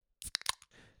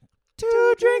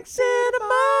Drink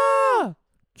Cinema!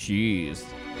 Cheers.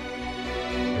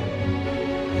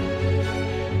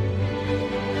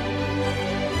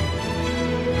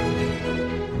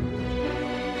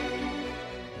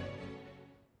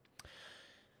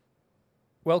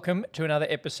 Welcome to another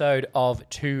episode of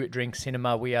Two Drink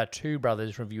Cinema. We are two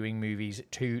brothers reviewing movies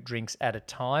 2 drinks at a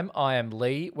time. I am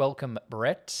Lee. Welcome,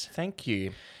 Brett. Thank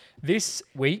you. This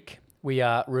week, we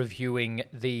are reviewing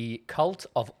the cult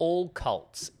of all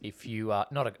cults. If you are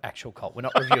not an actual cult, we're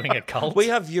not reviewing a cult.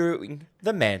 We are viewing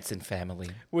The Manson Family.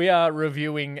 We are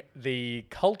reviewing the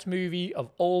cult movie of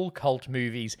all cult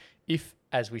movies. If,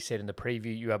 as we said in the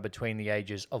preview, you are between the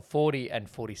ages of 40 and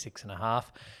 46 and a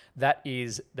half. That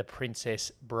is The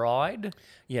Princess Bride.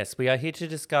 Yes, we are here to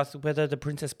discuss whether The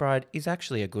Princess Bride is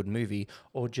actually a good movie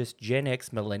or just Gen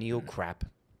X millennial crap.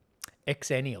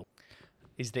 Exennial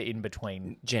is the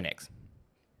in-between. Gen X.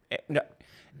 No,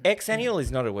 Exennial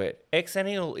is not a word.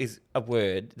 Exennial is a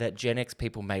word that Gen X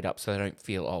people made up so they don't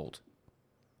feel old.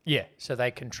 Yeah, so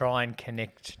they can try and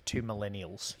connect to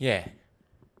millennials. Yeah.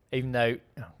 Even though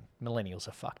millennials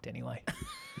are fucked anyway.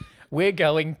 We're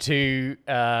going to...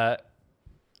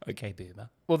 Okay, boomer.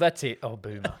 well, that's it. Oh,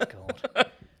 boomer.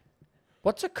 God.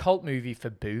 What's a cult movie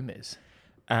for boomers?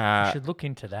 I should look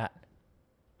into that.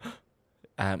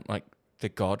 Like The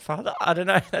Godfather? I don't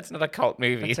know. That's not a cult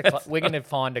movie. We're going to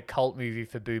find a cult movie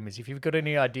for boomers. If you've got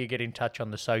any idea, get in touch on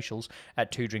the socials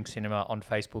at Two Drink Cinema on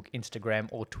Facebook, Instagram,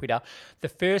 or Twitter. The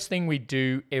first thing we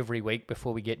do every week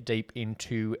before we get deep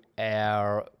into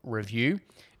our review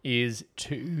is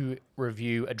to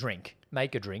review a drink.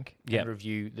 Make a drink and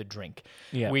review the drink.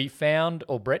 Yeah. We found,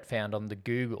 or Brett found on the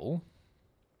Google,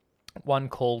 one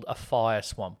called A Fire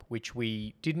Swamp, which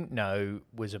we didn't know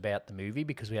was about the movie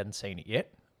because we hadn't seen it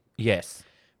yet. Yes.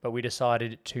 But we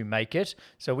decided to make it.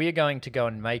 So we are going to go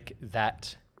and make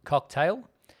that cocktail,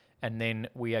 and then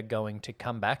we are going to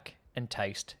come back and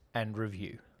taste and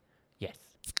review. Yes.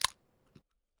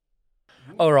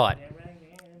 All right.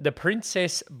 The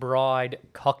Princess Bride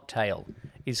cocktail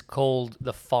is called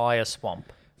the Fire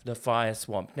Swamp. The Fire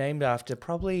Swamp, named after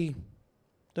probably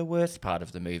the worst part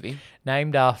of the movie.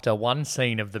 Named after one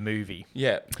scene of the movie.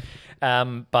 Yeah.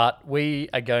 But we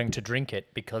are going to drink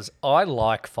it because I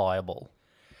like Fireball.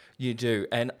 You do.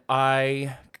 And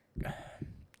I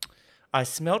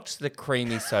smelt the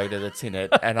creamy soda that's in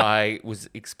it and I was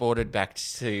exported back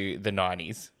to the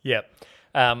 90s. Yep.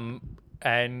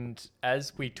 And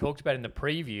as we talked about in the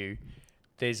preview,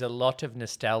 there's a lot of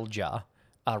nostalgia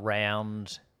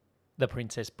around The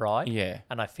Princess Bride. Yeah.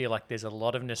 And I feel like there's a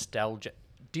lot of nostalgia.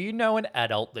 Do you know an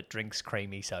adult that drinks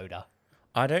creamy soda?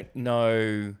 I don't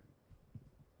know.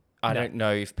 I No. don't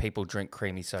know if people drink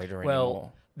creamy soda anymore.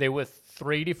 Well, there were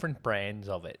 3 different brands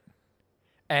of it.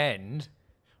 And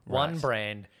one Right.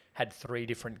 brand had 3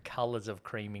 different colours of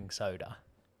creaming soda.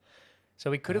 So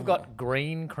we could have got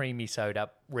green creamy soda,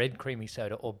 red creamy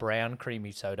soda, or brown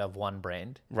creamy soda of one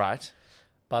brand. Right.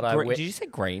 But Did you say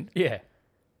green? yeah.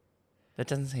 That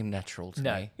doesn't seem natural to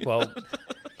No. me. Well,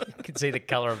 you can see the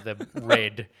colour of the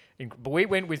red. But we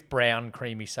went with brown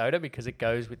creamy soda because it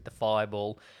goes with the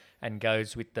Fireball and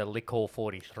goes with the Liquor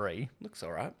 43. Looks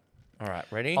all right. All right,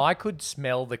 ready? I could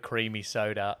smell the creamy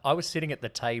soda. I was sitting at the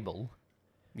table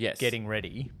Yes. getting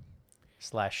ready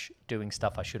 / doing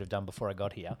stuff I should have done before I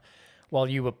got here while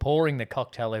you were pouring the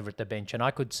cocktail over at the bench, and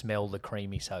I could smell the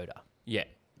creamy soda. Yeah.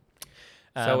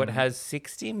 So it has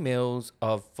 60 mils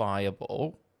of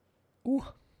Fireball. Ooh.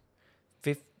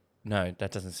 No,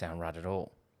 that doesn't sound right at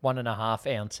all. 1.5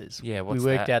 ounces. Yeah, we what's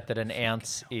worked that? out that an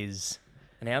ounce is...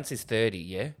 An ounce is 30,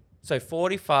 yeah? So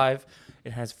 45,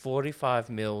 it has 45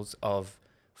 mils of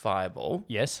Fireball,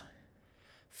 Yes.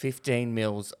 15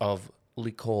 mils of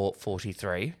Liquor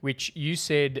 43. Which you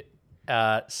said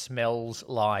smells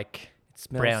like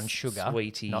Smells brown sugar,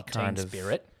 sweety, not kind teen of.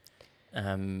 spirit.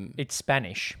 Um, It's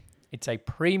Spanish. It's a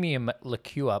premium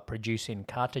liqueur produced in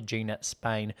Cartagena,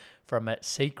 Spain, from a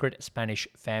secret Spanish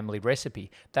family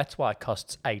recipe. That's why it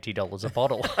costs $80 a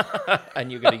bottle. and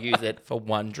you're going to use it for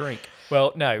one drink.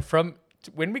 Well, no. From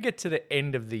when we get to the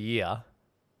end of the year,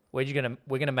 we're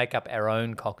gonna make up our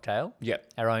own cocktail.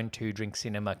 Yep. Our own 2 Drink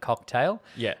Cinema cocktail.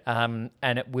 Yeah. And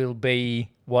it will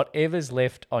be whatever's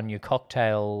left on your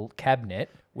cocktail cabinet.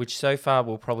 Which so far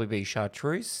will probably be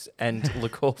Chartreuse and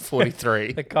Liqueur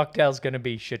 43. The cocktail's going to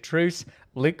be Chartreuse,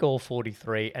 Liquor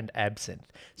 43, and Absinthe.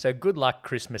 So good luck,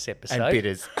 Christmas episode. and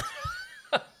bitters.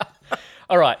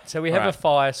 All right, so we have a Right.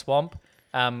 Fire Swamp,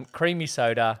 creamy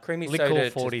soda, Creamy Liquor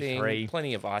soda, 43,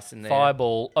 plenty of ice in there.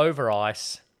 Fireball over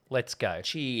ice. Let's go.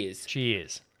 Cheers.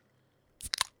 Cheers.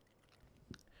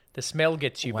 The smell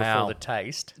gets you Wow. before the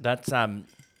taste. That's no,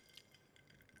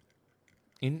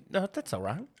 that's all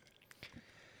right.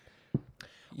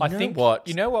 I know think what?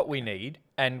 you know what we need,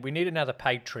 and we need another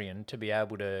Patreon to be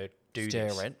able to do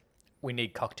this. Stir it. We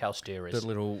need cocktail stirrers. The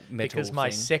little metal because my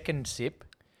thing. second sip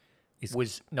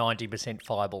was 90%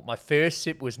 Fireball. My first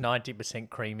sip was 90%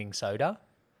 creaming soda.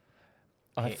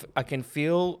 I can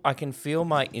feel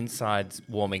my insides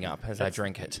warming up as I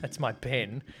drink it. That's my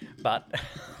pen, but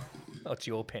oh, it's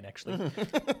your pen actually.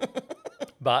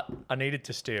 But I needed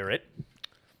to stir it.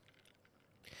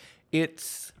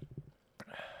 It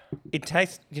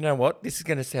tastes. You know what? This is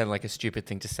going to sound like a stupid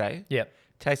thing to say. Yep.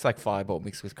 Tastes like Fireball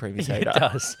mixed with creamy It soda.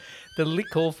 does. The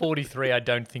Liquor 43 I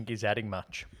don't think is adding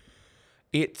much.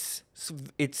 It's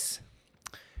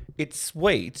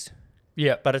sweet,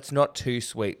 Yeah. but it's not too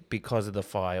sweet because of the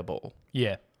Fireball.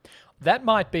 Yeah. That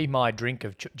might be my drink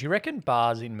of... Do you reckon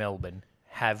bars in Melbourne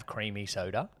have creamy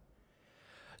soda?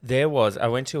 I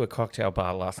went to a cocktail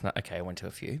bar last night. Okay, I went to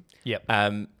a few. Yep.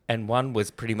 And one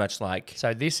was pretty much like,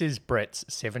 So this is Brett's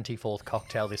 74th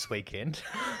cocktail this weekend.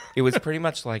 it was pretty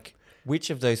much like,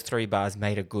 which of those three bars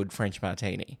made a good French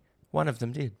martini? One of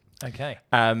them did. Okay.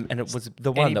 And it was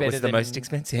the one that was the most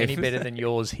expensive. Any better than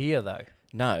yours here, though?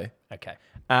 No. Okay.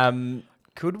 Um,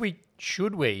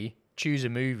 Should we choose a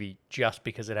movie just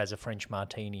because it has a French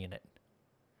martini in it?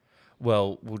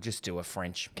 well, we'll just do a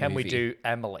French Can we movie. do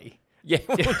Amelie? Yeah,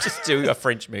 we'll just do a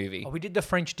French movie. Oh, we did the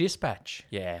French Dispatch.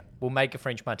 Yeah. We'll make a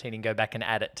French martini and go back and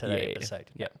add it to that Yeah. episode.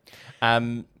 Yep.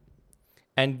 And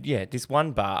yeah, this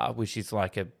one bar, which is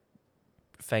like a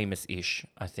famous-ish,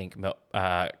 I think,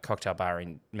 cocktail bar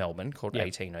in Melbourne called Yep.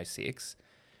 1806.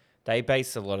 They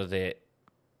base a lot of their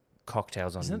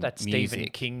cocktails on Isn't that music. Stephen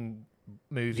King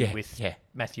movie Yeah, with yeah.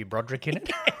 Matthew Broderick in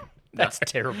it? That's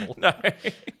terrible. No.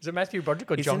 Is it Matthew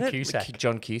Broderick or Isn't John it Cusack?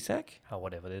 John Cusack? Oh,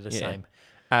 whatever. They're the Yeah. same.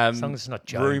 As long as it's not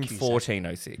Joan Room Cusack.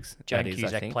 1406. Joan that is, I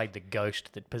Cusack think. played the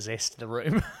ghost that possessed the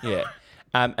room. Yeah.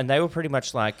 And they were pretty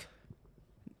much like,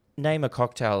 name a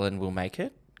cocktail and we'll make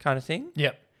it kind of thing.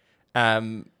 Yep.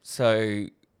 So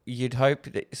you'd hope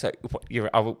that... So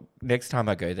next time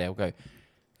I go there, I'll go,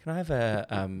 can I have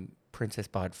a Princess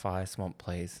Bride Fire Swamp,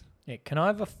 please? Yeah. Can I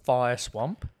have a fire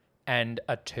swamp and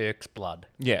a Turk's blood?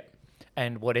 Yeah.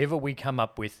 And whatever we come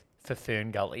up with for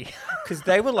Fern Gully. Because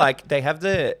they were like, they have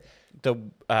the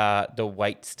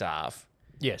wait staff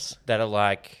Yes. that are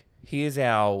like, here's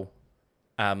our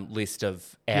list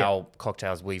of our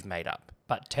cocktails we've made up.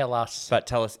 But tell us. But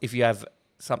tell us if you have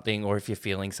something or if you're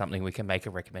feeling something, we can make a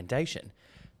recommendation.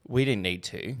 We didn't need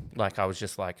to. Like, I was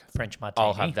just like, French martini.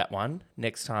 I'll have that one.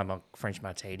 Next time, I'll French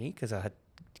martini because I had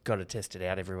got to test it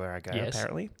out everywhere I go, Yes.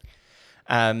 apparently.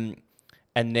 And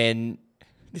then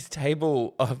this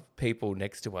table of people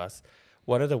next to us,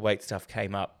 one of the wait staff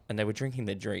came up and they were drinking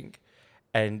their drink.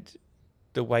 And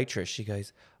the waitress, she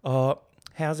goes, oh,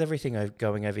 how's everything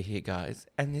going over here, guys?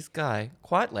 And this guy,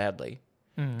 quite loudly,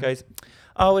 goes,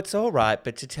 oh, it's all right,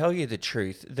 but to tell you the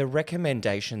truth, the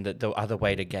recommendation that the other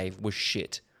waiter gave was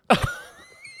shit.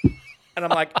 And I'm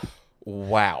like,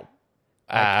 wow.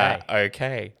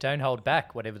 Okay. Don't hold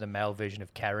back, whatever the male version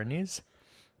of Karen is.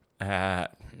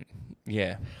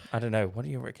 Yeah. I don't know. What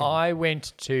do you reckon? I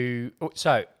went to...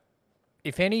 So,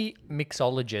 if any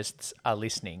mixologists are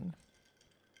listening,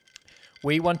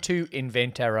 we want to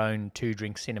invent our own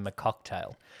two-drink cinema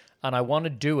cocktail. And I want to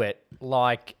do it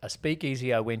like a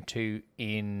speakeasy I went to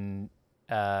in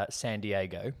San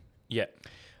Diego, Yeah.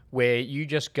 where you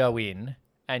just go in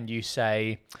and you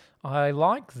say, I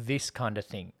like this kind of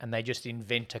thing. And they just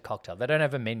invent a cocktail. They don't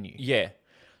have a menu. Yeah.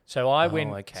 So I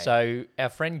went. okay. So our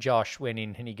friend Josh went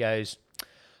in and he goes,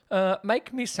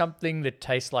 "Make me something that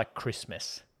tastes like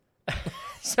Christmas."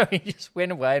 So he just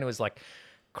went away and it was like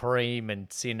cream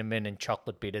and cinnamon and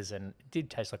chocolate bitters, and it did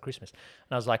taste like Christmas.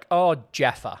 And I was like, "Oh,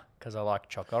 Jaffa," because I like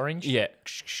choc orange. Yeah.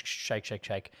 Shake, shake,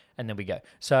 shake, and then we go.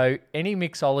 So any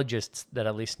mixologists that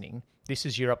are listening, this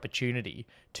is your opportunity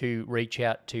to reach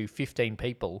out to 15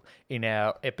 people in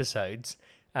our episodes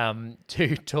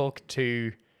to talk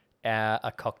to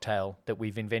a cocktail that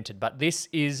we've invented. But this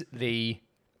is the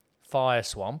Fire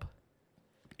Swamp.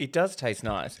 It does taste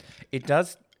nice. It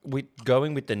does,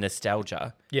 going with the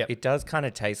nostalgia, Yep. it does kind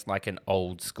of taste like an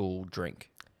old school drink.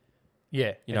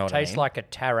 Yeah, You know it what I tastes mean? like a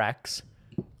Tarax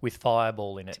with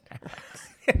Fireball in it.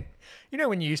 You know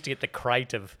when you used to get the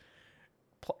crate of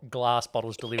glass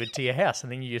bottles delivered to your house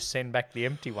and then you just send back the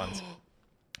empty ones?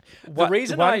 The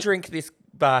reason one I... drink this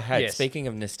bar had, Yes. speaking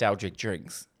of nostalgic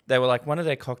drinks, they were like, one of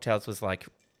their cocktails was like,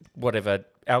 whatever,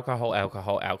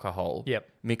 alcohol, Yep.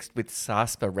 mixed with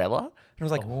sarsaparilla. And I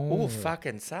was like, oh,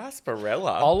 fucking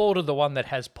sarsaparilla. I'll order the one that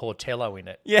has Portello in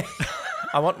it. Yeah.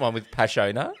 I want one with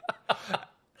Pashona.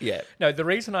 Yeah. No, the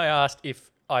reason I asked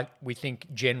if we think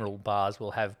general bars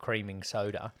will have creaming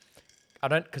soda, I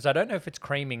don't know if it's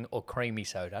creaming or creamy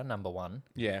soda, number one.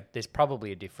 Yeah. There's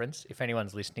probably a difference. If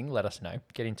anyone's listening, let us know.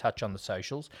 Get in touch on the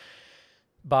socials.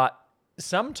 But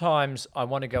sometimes I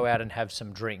want to go out and have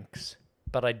some drinks,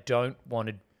 but I don't want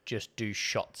to just do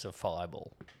shots of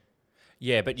Fireball.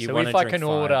 Yeah, but you So want if to I drink can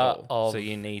order Fireball, of- so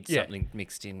you need yeah. something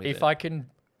mixed in with If it. I can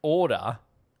order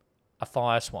a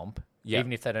Fire Swamp, Yeah.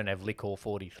 even if they don't have Liquor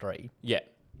 43, Yeah.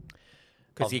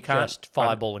 Because of you can't just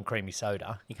Fireball and creamy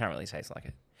soda. You can't really taste like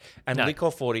it. And No.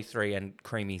 Liquor 43 and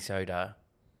creamy soda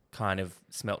kind of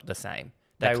smelt the same.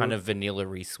 That They kind were- of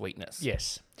vanilla-y sweetness.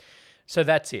 Yes. So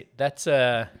that's it. That's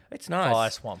a It's nice. Fire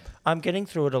Swamp. I'm getting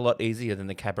through it a lot easier than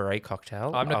the Cabaret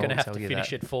cocktail. I'm not I going to will have tell to you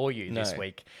finish that. it for you this No.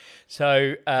 week.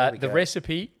 So we the go.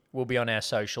 recipe will be on our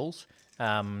socials,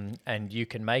 and you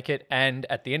can make it. And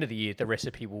at the end of the year, the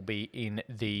recipe will be in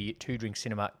the Two Drink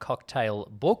Cinema cocktail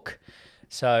book.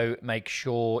 So make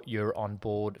sure you're on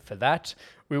board for that.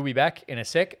 We'll be back in a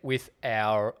sec with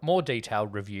our more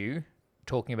detailed review,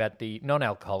 talking about the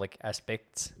non-alcoholic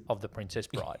aspects of The Princess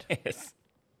Bride. Yes.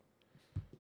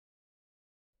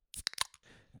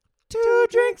 Two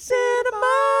Drink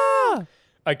Cinema!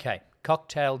 Okay,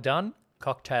 cocktail done,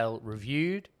 cocktail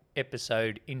reviewed,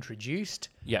 episode introduced.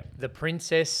 Yep. The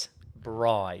Princess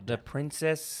Bride. The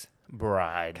Princess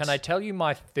Bride. Can I tell you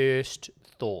my first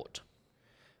thought?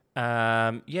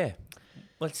 Yeah.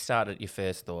 Let's start at your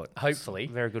first thought. Hopefully.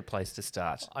 It's a very good place to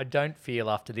start. I don't feel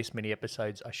after this many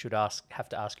episodes I should have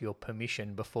to ask your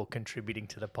permission before contributing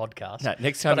to the podcast. No,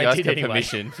 next time But you I ask did for anyway.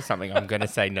 permission for something, I'm going to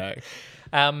say no.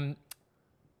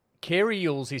 Carrie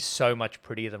Yules is so much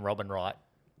prettier than Robin Wright.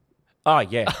 Oh,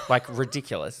 yeah. Like,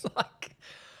 ridiculous.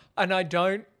 And I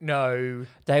don't know.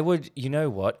 They would, you know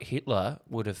what? Hitler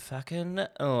would have fucking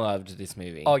loved this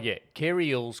movie. Oh, yeah. Carrie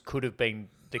Yules could have been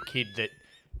the kid that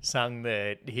sung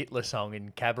the Hitler song in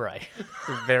Cabaret.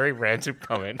 a very random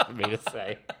comment for me to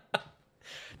say.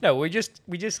 No, we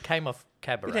just came off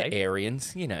They're Cabaret.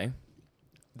 Aryans, you know.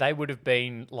 They would have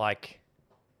been like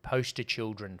poster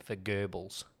children for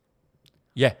Goebbels.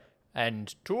 Yeah.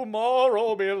 And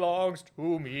tomorrow belongs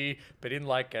to me, but in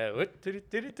like a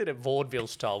vaudeville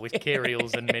style with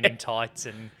carriels and men in tights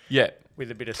and Yeah.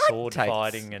 with a bit of sword tights.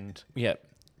 fighting. And Yeah.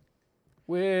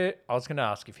 I was going to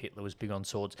ask if Hitler was big on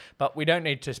swords, but we don't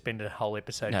need to spend a whole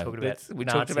episode No, talking about that's- we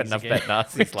talked about Nazis enough again. about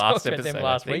Nazis We last talked about them episode,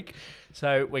 I last think. week.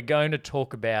 So we're going to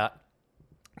talk about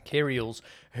Carriels,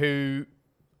 who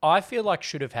I feel like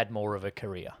should have had more of a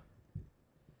career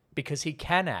because he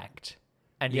can act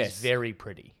and Yes. he's very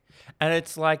pretty. And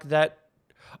it's like that.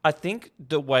 I think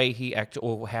the way he acted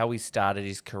or how he started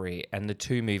his career and the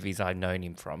two movies I've known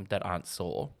him from that aren't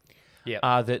Saw Yeah.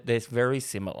 are that they're very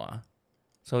similar.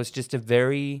 So it's just a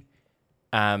very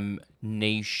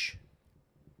niche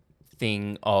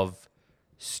thing of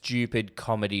stupid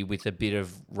comedy with a bit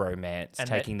of romance, And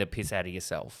taking the piss out of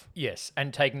yourself. Yes,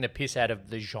 and taking the piss out of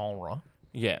the genre.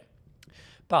 Yeah.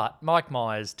 But Mike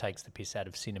Myers takes the piss out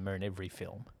of cinema in every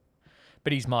film.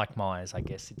 But he's Mike Myers, I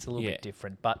guess. It's a little Yeah. bit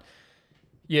different. But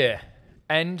yeah.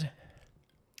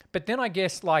 But then I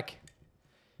guess, like,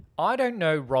 I don't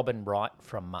know Robin Wright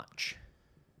from much.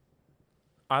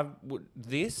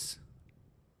 This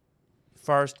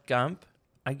Forrest Gump.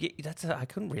 I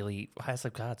couldn't really House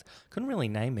of Cards. Couldn't really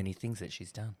name many things that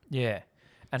she's done. Yeah.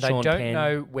 And I Sean don't Penn.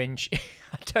 know when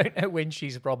I don't know when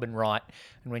she's Robin Wright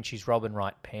and when she's Robin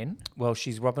Wright Penn. Well,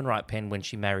 she's Robin Wright Penn when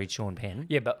she married Sean Penn.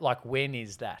 Yeah, but like when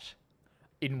is that?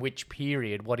 In which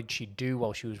period? What did she do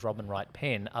while she was Robin Wright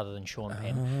Penn other than Sean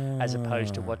Penn? As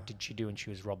opposed to what did she do when she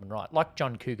was Robin Wright? Like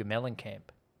John Cougar Mellencamp.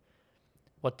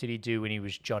 What did he do when he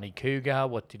was Johnny Cougar?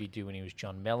 What did he do when he was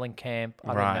John Mellencamp?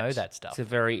 I don't know that stuff. It's a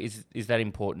very is that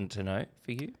important to know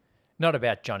for you? Not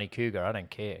about Johnny Cougar. I don't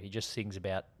care. He just sings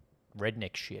about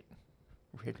redneck shit.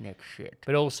 Redneck shit.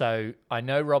 But also, I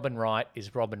know Robin Wright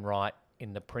is Robin Wright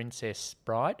in The Princess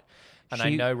Bride. And I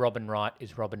She- know Robin Wright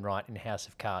is Robin Wright in House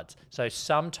of Cards. So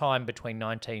sometime between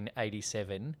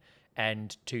 1987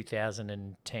 and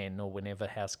 2010 or whenever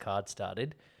House of Cards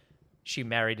started, she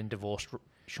married and divorced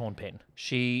Sean Penn.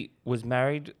 She was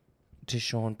married to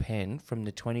Sean Penn from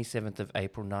the 27th of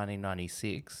April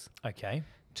 1996 Okay.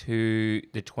 to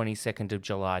the 22nd of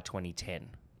July 2010.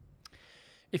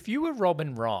 If you were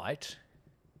Robin Wright,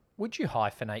 would you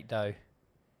hyphenate though?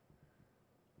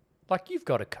 Like you've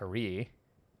got a career.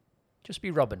 Just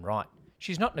be Robin Wright.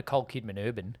 She's not Nicole Kidman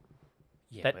Urban.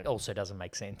 Yeah, That also doesn't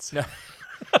make sense.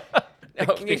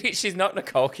 No. She's not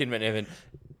Nicole Kidman, Evan.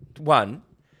 One,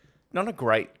 not a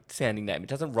great sounding name. It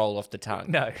doesn't roll off the tongue.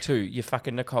 No. Two, you're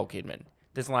fucking Nicole Kidman.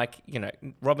 There's like,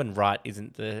 Robin Wright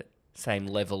isn't the same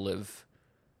level of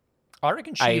I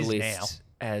reckon she is now. A-list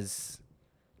as,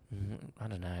 I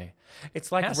don't know.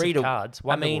 It's like House Rita. of Cards,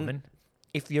 Wonder I mean, Woman.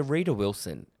 if you're Rita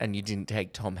Wilson and you didn't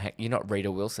take Tom Hanks, you're not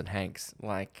Rita Wilson Hanks.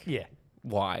 Like, Yeah.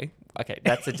 why? Okay,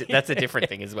 that's a different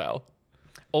thing as well.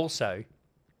 Also,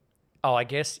 I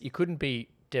guess you couldn't be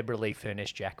Deborah Lee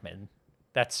Furness Jackman.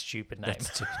 That's a stupid name.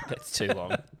 That's too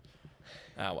long.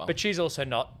 Oh, well. But she's also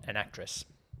not an actress.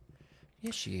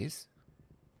 Yeah, she is.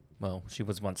 Well, she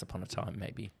was once upon a time,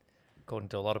 maybe. According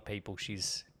to a lot of people,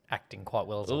 she's acting quite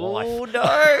well as a wife. Oh,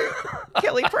 no.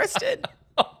 Kelly Preston.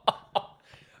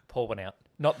 Pour one out.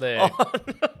 Not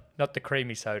the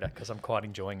creamy soda, because I'm quite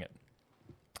enjoying it.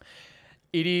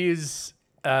 It is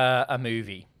a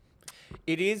movie.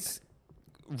 It is.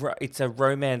 It's a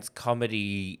romance,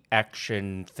 comedy,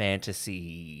 action,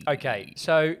 fantasy. Okay,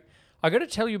 so I got to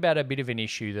tell you about a bit of an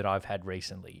issue that I've had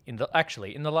recently. In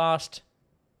the last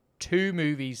 2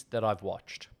 movies that I've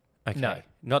watched. Okay. No.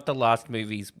 Not the last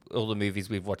movies, all the movies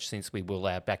we've watched since we were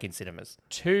allowed back in cinemas.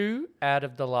 2 out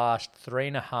of the last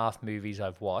 3.5 movies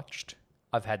I've watched,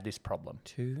 I've had this problem.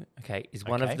 2? Okay. Is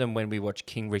one Okay. of them when we watched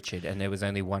King Richard and there was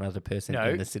only one other person No.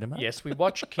 in the cinema? Yes, we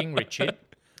watched King Richard,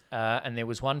 and there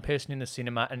was one person in the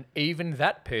cinema, and even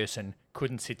that person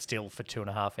couldn't sit still for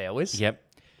 2.5 hours. Yep.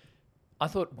 I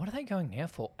thought, what are they going now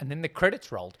for? And then the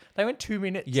credits rolled. They went 2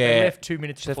 minutes. Yeah. They left 2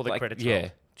 minutes before the Like, credits yeah.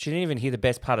 rolled. She didn't even hear the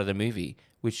best part of the movie,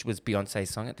 which was Beyonce's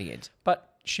song at the end.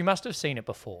 But she must have seen it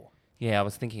before, Yeah, I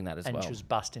was thinking that as and well. she was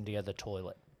busting the other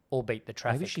toilet, or beat the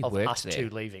traffic she of worked us there. 2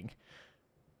 leaving.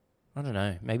 I don't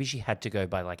know. Maybe she had to go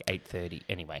by like 8:30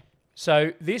 anyway.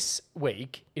 So this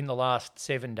week, in the last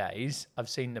 7 days, I've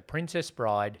seen The Princess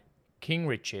Bride, King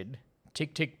Richard,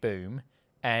 Tick Tick Boom,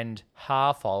 and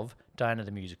half of Diana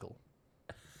the Musical.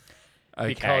 Okay.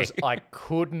 Because I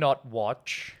could not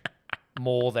watch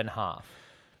more than half.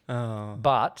 Oh.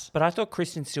 But But I thought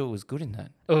Kristen Stewart was good in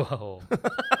that. oh,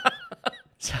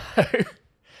 so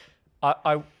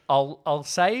I'll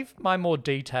save my more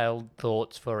detailed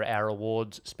thoughts for our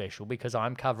awards special, because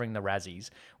I'm covering the Razzies,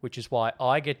 which is why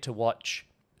I get to watch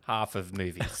Half of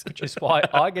movies. which is why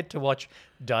I get to watch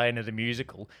Diana the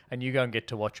Musical, and you go and get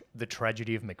to watch The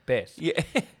Tragedy of Macbeth. Yeah.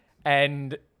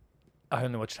 And I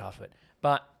only watched half of it.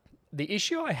 But the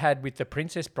issue I had with The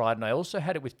Princess Bride, and I also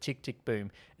had it with Tick Tick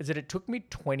Boom, is that it took me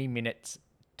 20 minutes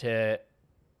to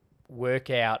work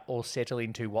out or settle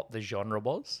into what the genre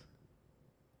was.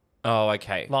 Oh,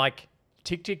 okay. Like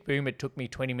Tick Tick Boom, it took me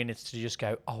 20 minutes to just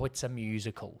go, oh, it's a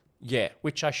musical, Yeah.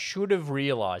 which I should have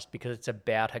realised because it's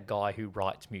about a guy who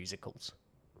writes musicals,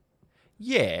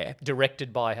 Yeah.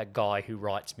 directed by a guy who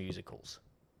writes musicals.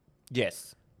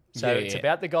 Yes. So Yeah, it's yeah.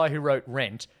 about the guy who wrote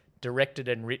Rent, directed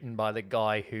and written by the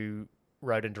guy who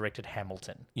wrote and directed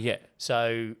Hamilton. Yeah.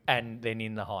 So, and then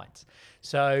In the Heights.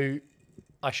 So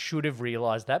I should have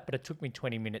realised that, but it took me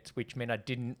 20 minutes, which meant I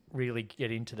didn't really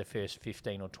get into the first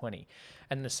 15 or 20.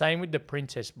 And the same with The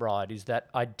Princess Bride is that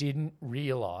I didn't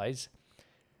realise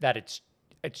that it's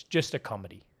just a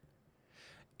comedy.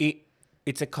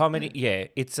 It's a comedy. Yeah.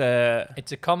 It's a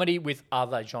It's a comedy with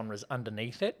other genres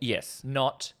underneath it, yes.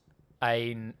 not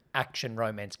an action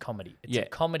romance comedy. It's Yeah. a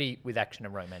comedy with action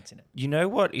and romance in it. You know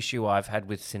what issue I've had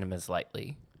with cinemas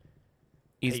lately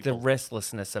is People. the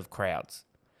restlessness of crowds.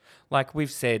 Like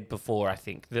we've said before, I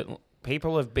think that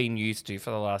people have been used to for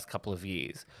the last couple of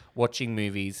years watching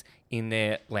movies in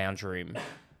their lounge room,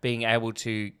 being able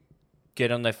to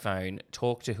get on their phone,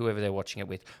 talk to whoever they're watching it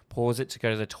with, pause it to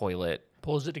go to the toilet.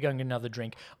 Pause it to go and get another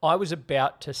drink. I was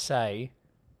about to say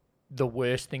the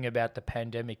worst thing about the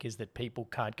pandemic is that people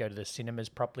can't go to the cinemas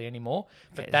properly anymore,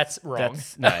 but that's wrong.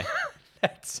 No.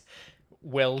 That's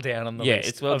well down on the Yeah, list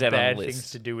it's well of down on the bad list.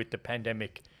 things to do with the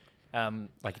pandemic.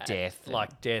 Like death and-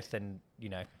 Like death and,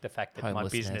 the fact that my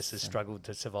Homelessness business has and- struggled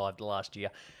to survive the last year.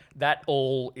 That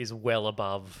all is well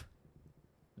above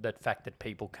the fact that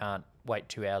people can't wait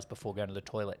 2 hours before going to the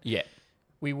toilet. Yeah.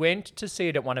 We went to see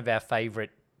it at one of our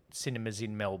favourite cinemas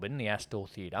in Melbourne, the Astor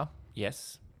Theatre.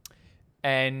 Yes.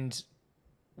 And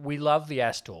we love the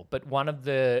Astor, but one of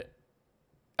the...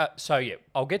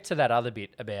 I'll get to that other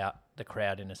bit about the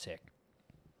crowd in a sec.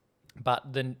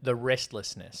 But the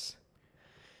restlessness.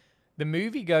 The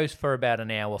movie goes for about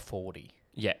an hour 40.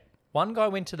 Yeah. One guy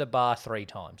went to the bar 3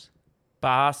 times.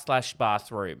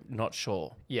 Bar/bathroom. Not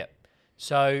sure. Yeah.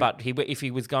 So But if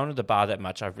he was going to the bar that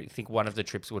much, I think one of the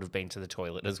trips would have been to the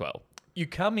toilet as well. you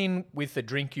come in with the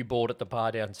drink you bought at the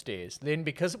bar downstairs. Then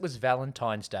because it was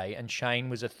Valentine's Day and Shane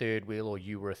was a third wheel or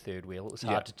you were a third wheel, it was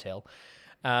hard to tell.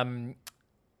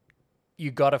 You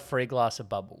got a free glass of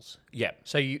bubbles. Yeah.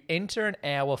 So you enter an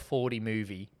hour 40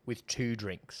 movie with 2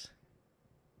 drinks.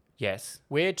 Yes.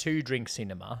 We're 2 drink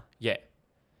cinema. Yeah.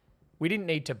 We didn't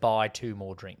need to buy 2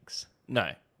 more drinks,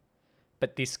 No.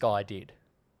 but this guy did.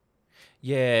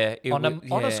 Yeah. On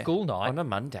a school night. On a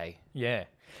Monday. Yeah.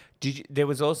 There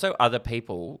was also other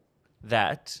people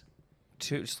that,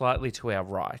 slightly to our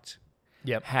right,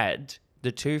 Yep. had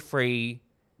the 2 free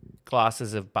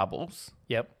glasses of bubbles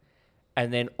Yep.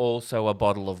 and then also a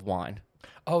bottle of wine.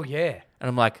 Oh, yeah. And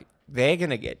I'm like, they're going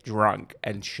to get drunk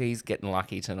and she's getting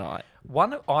lucky tonight.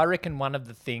 I reckon one of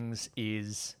the things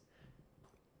is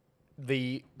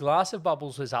the glass of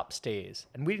bubbles was upstairs,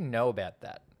 and we didn't know about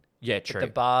that. Yeah, But true. the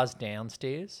bar's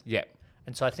downstairs. Yeah.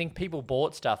 And so I think people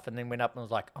bought stuff and then went up and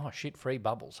was like, oh, shit, free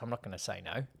bubbles. I'm not going to say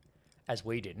no, as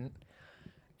we didn't.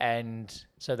 And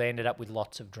so they ended up with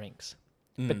lots of drinks.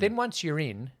 But then once you're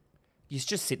in, You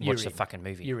just sit and You're watch the in. fucking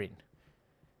movie. you're in.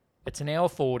 It's an hour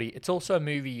 40. It's also a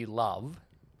movie you love.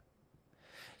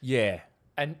 Yeah.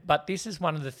 But this is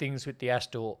one of the things with the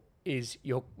Astor is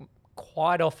you're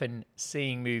quite often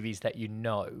seeing movies that you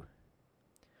know,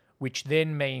 which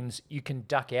then means you can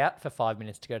duck out for 5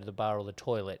 minutes to go to the bar or the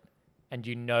toilet and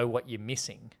you know what you're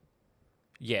missing.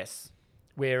 Yes.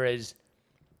 Whereas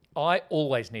I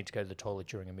always need to go to the toilet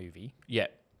during a movie, Yeah.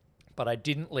 but I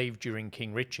didn't leave during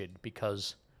King Richard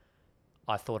because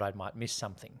I thought I might miss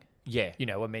something. Yeah. You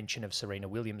know, a mention of Serena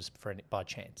Williams by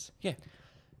chance. Yeah.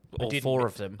 I All didn't 4 mi-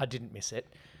 of them. I didn't miss it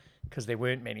because there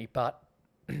weren't many. But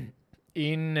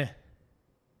in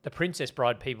The Princess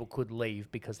Bride, people could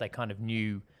leave because they kind of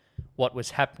knew what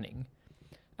was happening.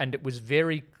 And it was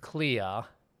very clear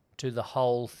to the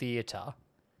whole theatre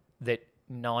that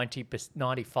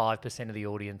 95% of the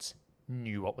audience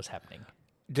knew what was happening.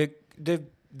 The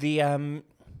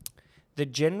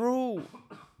general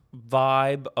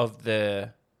vibe of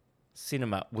the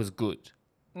cinema was good.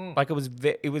 Like it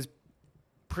was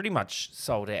pretty much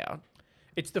sold out.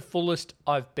 It's the fullest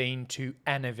I've been to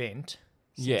an event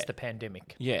since Yeah. the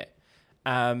pandemic. Yeah.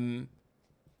 And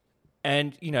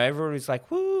you know, everyone was like,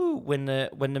 "Woo!" When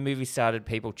the movie started,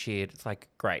 people cheered. It's like,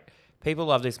 great. People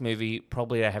love this movie.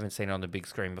 Probably they haven't seen it on the big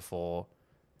screen before.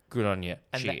 Good on you.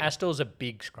 And Cheer. the Astor's a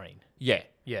big screen. Yeah.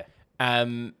 Yeah.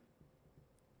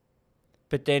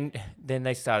 But then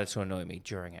they started to annoy me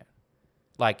during it.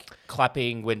 Like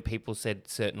clapping when people said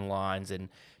certain lines and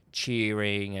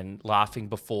cheering and laughing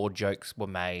before jokes were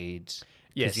made.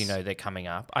 Yes. Because, you know, they're coming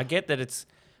up. I get that it's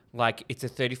like, it's a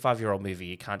 35-year-old movie.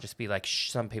 You can't just be like,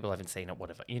 shh, some people haven't seen it,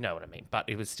 whatever. You know what I mean? But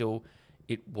it was still,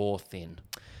 it wore thin.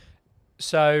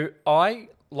 So I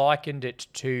likened it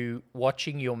to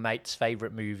watching your mate's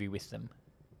favourite movie with them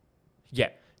Yeah.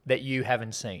 that you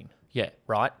haven't seen, Yeah.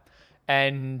 right?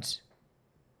 And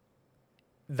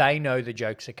they know the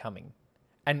jokes are coming.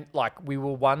 And like we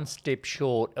were one step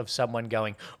short of someone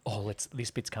going, oh,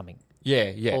 this bit's coming. Yeah.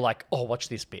 Yeah. Or like, oh, watch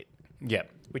this bit, yeah.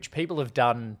 which people have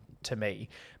done to me.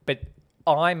 But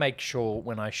I make sure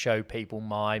when I show people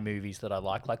my movies that I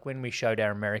like when we showed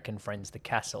our American friends The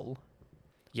Castle,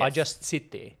 I Yes. just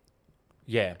sit there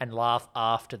Yeah. and laugh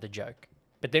after the joke.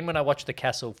 But then when I watched The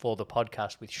Castle for the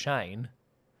podcast with Shane,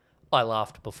 I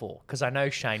laughed before because I know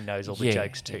Shane knows all the Yeah.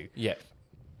 jokes too. Yeah.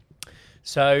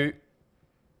 So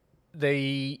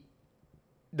the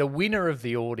winner of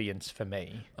the audience for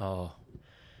me Oh.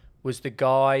 was the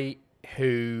guy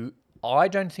who I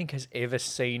don't think has ever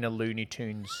seen a Looney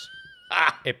Tunes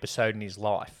episode in his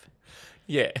life.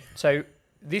 Yeah. So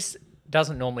this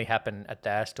doesn't normally happen at the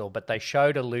Astor, but they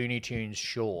showed a Looney Tunes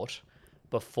short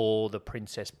before The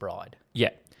Princess Bride. Yeah.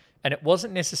 And it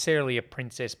wasn't necessarily a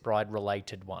Princess Bride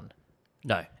related one.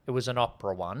 No. It was an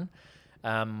opera one.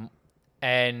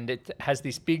 And it has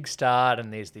this big start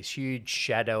and there's this huge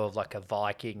shadow of like a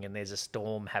Viking and there's a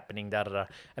storm happening, da-da-da.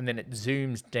 And then it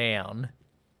zooms down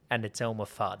and it's Elmer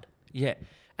Fudd. Yeah.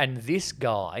 And this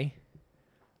guy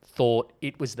thought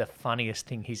it was the funniest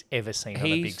thing he's ever seen on a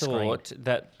He big screen. thought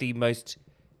that the most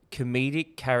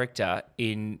comedic character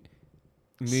in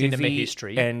movie Cinema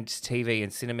history. and TV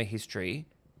and cinema history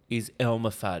is Elmer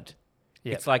Fudd.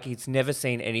 Yep. It's like he's never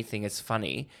seen anything as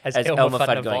funny As Elmer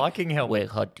Fudd in a going, Viking helmet. "We're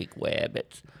hot dick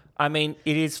rabbits." I mean,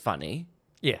 it is funny,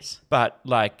 Yes. but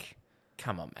like,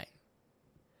 come on,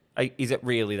 mate. Is it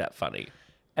really that funny?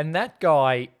 And that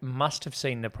guy must have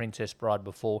seen The Princess Bride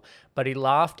before, but he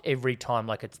laughed every time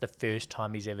like it's the first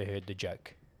time he's ever heard the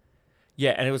joke.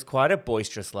 Yeah, and it was quite a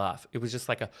boisterous laugh. It was just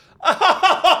like a,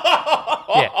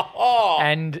 Yeah.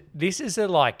 And this is a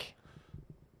like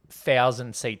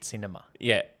 1,000-seat cinema.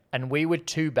 yeah, And we were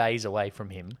 2 bays away from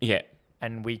him yeah.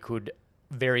 and we could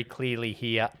very clearly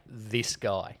hear this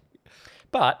guy.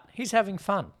 But he's having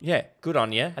fun. Yeah, good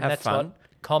on you. And Have that's fun. what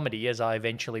comedy, as I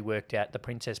eventually worked out The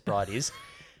Princess Bride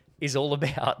is all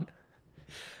about.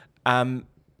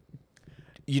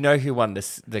 You know who won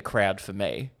the crowd for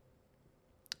me?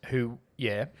 Who,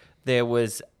 yeah. There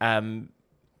was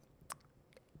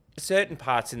certain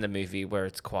parts in the movie where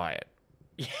it's quiet.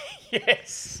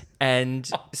 Yes. and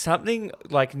something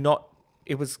like not,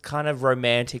 it was kind of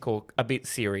romantic or a bit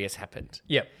serious happened.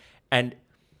 Yep. And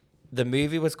the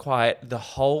movie was quiet. The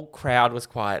whole crowd was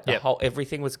quiet. Yep.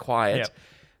 Everything was quiet. Yep.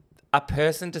 A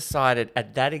person decided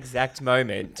at that exact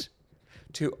moment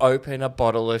to open a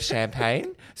bottle of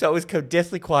champagne. So it was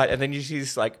deathly quiet. And then you see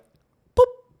this like, boop.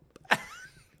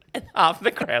 And half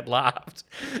the crowd laughed.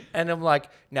 And I'm like,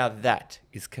 now that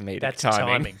is comedic That's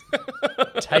timing.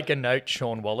 timing. Take a note,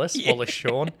 Sean Wallace. Wallace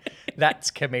Shawn.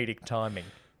 That's comedic timing.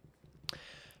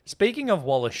 Speaking of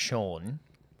Wallace Shawn,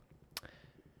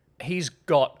 he's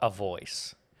got a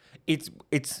voice. It's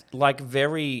like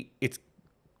it's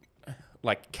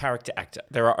like character actor.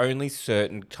 There are only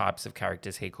certain types of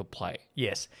characters he could play.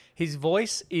 Yes. His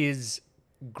voice is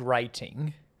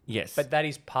grating, Yes. but that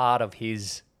is part of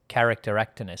his character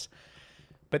actorness.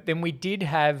 But then we did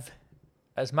have,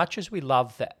 as much as we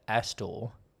love the Astor,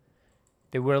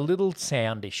 there were little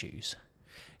sound issues.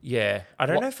 yeah. I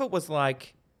don't know if it was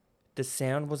like the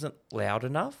sound wasn't loud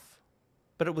enough,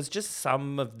 but it was just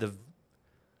some of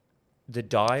the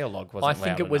dialogue wasn't I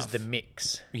think loud it was enough. the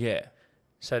mix. Yeah.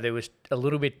 So there was a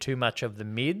little bit too much of the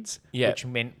mids, Yeah. which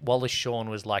meant Wallace Shawn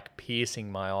was like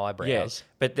piercing my eyebrows. Yes.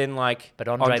 But then like But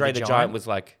Andre the the Giant was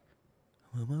like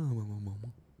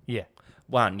Yeah.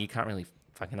 one, you can't really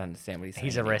fucking understand what he's saying.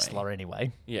 He's a anyway. wrestler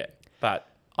anyway. Yeah. But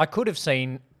I could have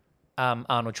seen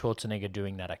Arnold Schwarzenegger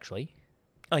doing that actually.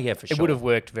 oh yeah, for sure. It would have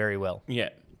worked very well. Yeah.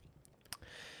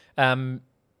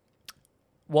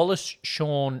 Wallace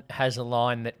Shawn has a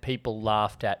line that people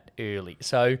laughed at early.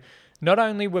 So not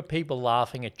only were people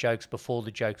laughing at jokes before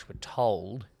the jokes were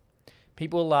told,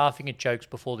 people were laughing at jokes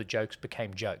before the jokes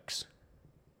became jokes.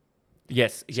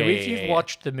 Yes. So if you've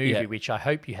watched the movie, Yeah. which I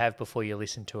hope you have before you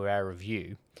listen to our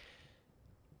review,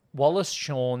 Wallace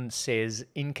Shawn says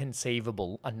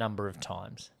inconceivable a number of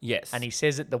times. Yes. And he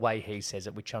says it the way he says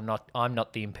it, which I'm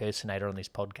not the impersonator on this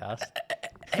podcast.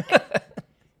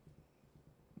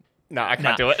 no, I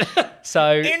can't do it.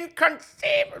 So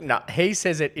Inconceivable. No. he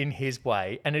says it in his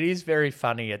way, and it is very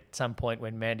funny at some point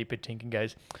when Mandy Patinkin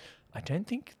goes, I don't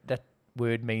think that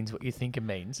word means what you think it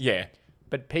means. Yeah.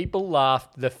 But people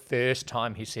laughed the first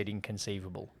time he said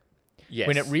inconceivable. Yes.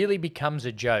 When it really becomes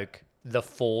a joke the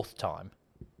fourth time.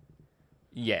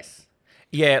 Yes.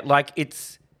 Yeah, like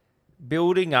it's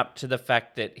building up to the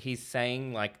fact that he's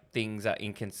saying like things are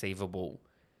inconceivable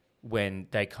when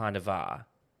they kind of are.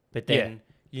 But then,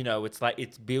 you know, it's like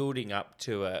it's building up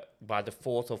to by the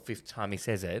fourth or fifth time he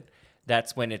says it,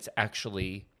 that's when it's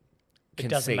actually It conceived.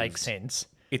 doesn't make sense.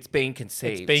 It's being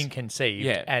conceived. It's being conceived.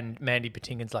 Yeah. And Mandy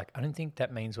Patinkin's like, I don't think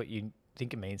that means what you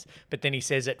think it means. But then he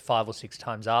says it 5 or 6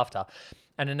 times after.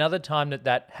 And another time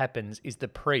that happens is the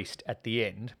priest at the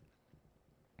end,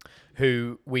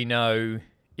 who we know,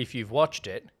 if you've watched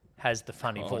it, has the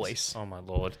funny voice. Oh my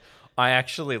Lord. I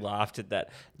actually laughed at that.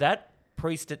 That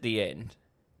priest at the end.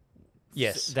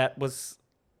 Yes. That was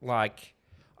like,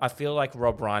 I feel like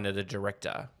Rob Reiner, the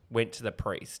director, went to the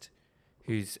priest,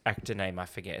 whose actor name I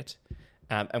forget,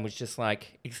 and was just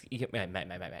like,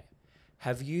 mate,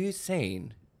 have you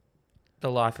seen The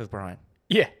Life of Brian?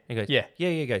 Yeah. He goes, Yeah.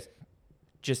 He goes,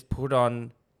 just put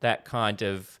on that kind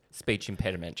of speech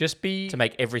impediment Just be to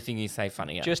make everything you say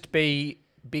funnier. just be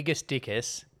Biggest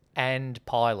Dickus and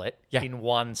Pilot Yeah. in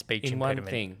one speech in impediment.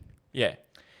 one thing. Yeah.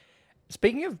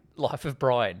 Speaking of Life of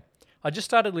Brian, I just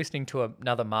started listening to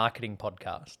another marketing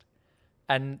podcast,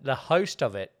 and the host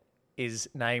of it is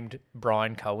named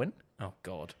Brian Cohen. Oh,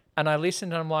 God. And I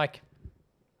listened and I'm like,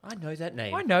 I know that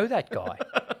name. I know that guy.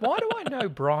 Why do I know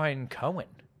Brian Cohen?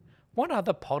 What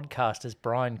other podcast has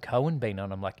Brian Cohen been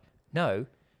on? I'm like, no,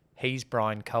 he's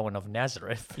Brian Cohen of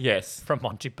Nazareth Yes. from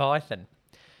Monty Python.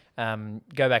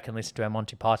 Go back and listen to our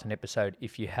Monty Python episode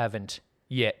if you haven't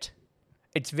yet.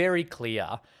 It's very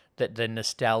clear that the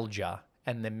nostalgia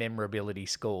and the memorability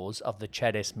scores of the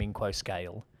Chad S. Minquo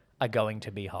scale are going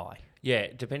to be high. Yeah,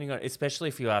 depending on, especially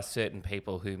if you ask certain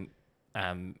people who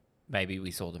maybe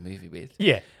we saw the movie with,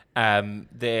 Yeah.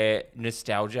 their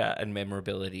nostalgia and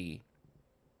memorability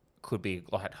could be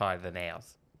a lot higher than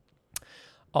ours.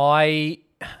 I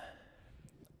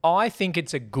think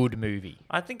it's a good movie.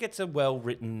 I think it's a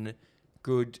well-written,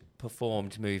 good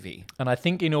performed movie. And I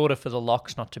think in order for the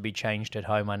locks not to be changed at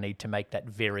home, I need to make that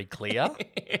very clear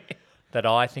that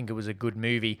I think it was a good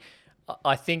movie.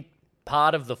 I think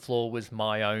part of the flaw was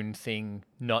my own thing,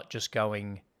 not just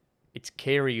going, it's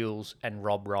Carey Yules and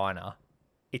Rob Reiner.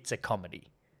 It's a comedy.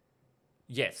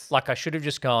 Yes. Like I should have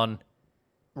just gone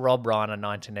Rob Reiner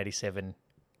 1987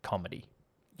 comedy.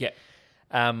 Yeah.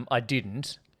 I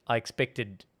didn't. I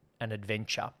expected an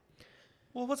adventure.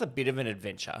 Well, it was a bit of an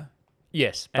adventure.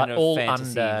 Yes, and but a all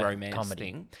fantasy under romance comedy.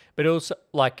 thing. But also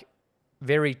like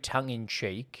very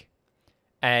tongue-in-cheek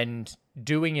and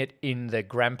doing it in the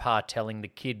grandpa telling the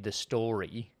kid the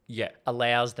story Yeah.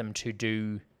 allows them to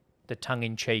do the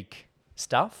tongue-in-cheek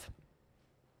stuff.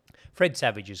 Fred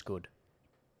Savage is good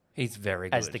He's very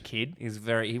good. as the kid.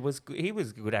 He was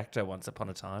a good actor once upon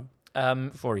a time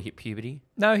before he hit puberty.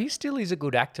 No, he still is a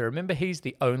good actor. Remember, he's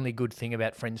the only good thing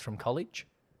about Friends from College.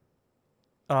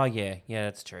 Oh yeah,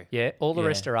 that's true. Yeah, all the Yeah.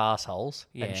 rest are assholes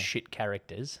Yeah. and shit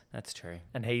characters, That's true.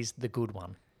 and he's the good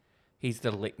one. He's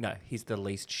the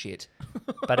least shit.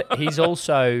 But he's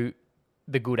also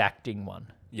the good acting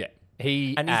one. Yeah.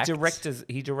 He And acts,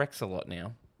 he directs a lot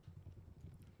now.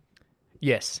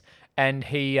 Yes, and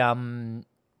he what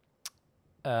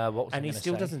was I And he gonna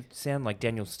still say? doesn't sound like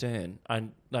Daniel Stern.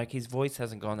 And like his voice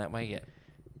hasn't gone that way yet.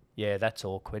 Yeah, that's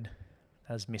awkward.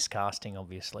 That was miscasting,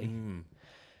 obviously. Mm.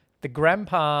 The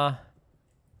grandpa,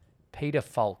 Peter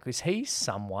Falk, is he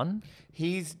someone?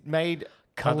 He's made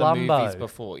other Columbo. movies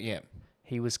before, yeah.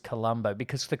 He was Columbo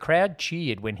because the crowd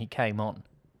cheered when he came on.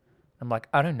 I'm like,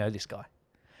 I don't know this guy.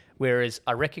 Whereas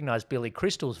I recognise Billy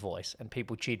Crystal's voice and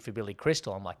people cheered for Billy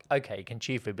Crystal. I'm like, okay, you can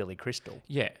cheer for Billy Crystal.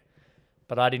 Yeah.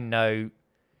 But I didn't know.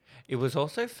 It was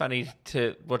also funny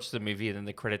to watch the movie and then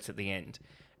the credits at the end.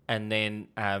 And then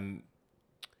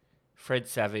Fred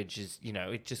Savage is,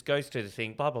 it just goes through the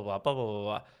thing, blah, blah, blah, blah, blah, blah,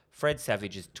 blah. Fred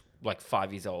Savage is like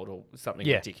 5 years old or something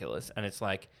ridiculous. And it's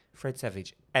like, Fred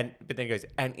Savage. But then it goes,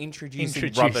 and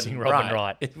introducing Robin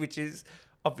Wright. Which is,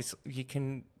 obviously, you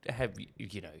can have,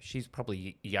 she's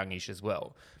probably youngish as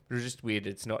well. But it's just weird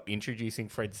it's not introducing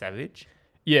Fred Savage.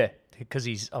 Yeah, because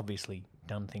he's obviously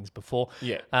done things before.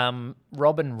 Yeah.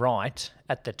 Robin Wright,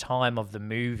 at the time of the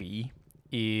movie,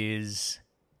 is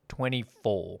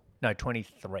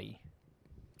 23.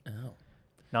 Oh.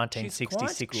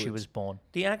 1966 she good. was born.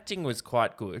 The acting was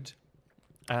quite good.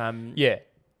 Yeah.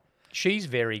 She's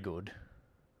very good.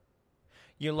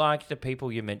 You like the people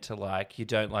you're meant to like. You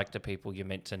don't like the people you're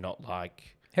meant to not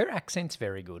like. Her accent's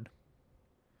very good.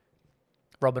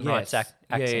 Robin Wright's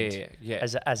accent Yeah.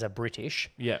 as a British.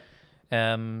 Yeah.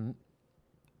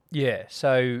 Yeah,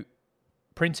 so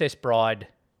Princess Bride,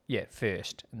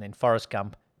 first. And then Forrest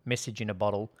Gump, Message in a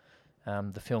Bottle,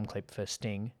 the film clip for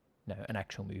Sting. No, an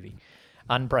actual movie.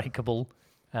 Unbreakable,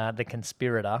 The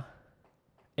Conspirator.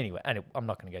 Anyway, I'm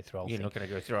not going to go through all You're thing. not going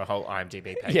to go through a whole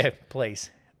IMDb page. Yeah, please,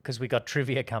 because we got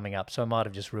trivia coming up, so I might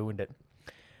have just ruined it.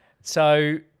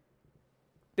 So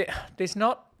there's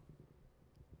not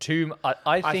too.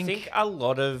 I think a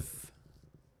lot of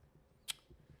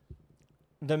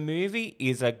the movie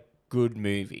is a good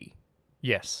movie.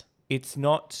 yes. It's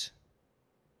not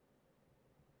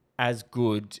as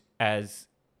good as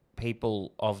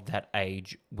people of that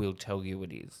age will tell you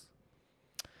it is.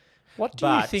 What do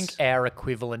you think our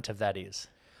equivalent of that is?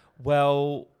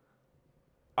 Well,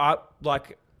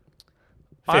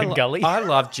 Fern Gully? I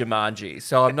love Jumanji,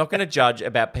 so I'm not going to judge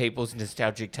about people's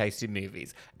nostalgic taste in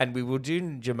movies. And we will do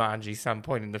Jumanji some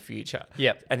point in the future.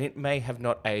 Yep. And it may have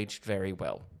not aged very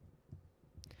well.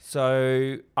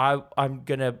 So I'm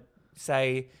going to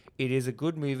say it is a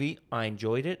good movie. I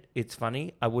enjoyed it. It's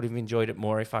funny. I would have enjoyed it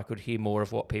more if I could hear more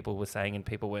of what people were saying and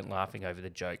people weren't laughing over the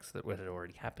jokes that had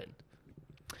already happened.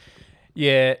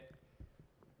 Yeah,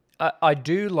 I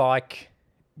do like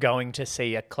going to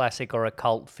see a classic or a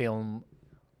cult film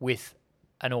with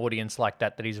an audience like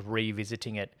that is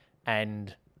revisiting it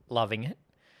and loving it.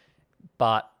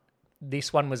 But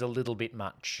this one was a little bit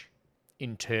much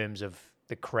in terms of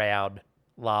the crowd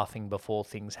laughing before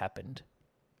things happened.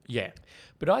 Yeah.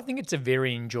 But I think it's a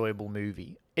very enjoyable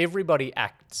movie. Everybody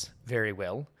acts very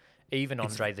well, even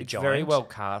Andre the It's Giant. very well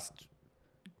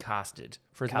casted.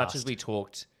 For as much as Cast. we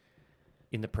talked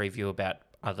in the preview about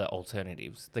other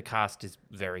alternatives, the cast is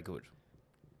very good.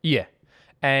 Yeah.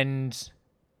 And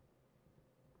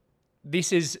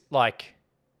this is like,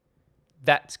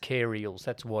 that's Carey Eels.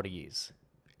 That's what he is.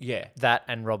 Yeah. That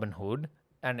and Robin Hood.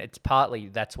 And it's partly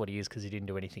that's what he is because he didn't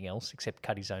do anything else except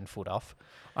cut his own foot off.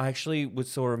 I actually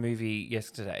saw a movie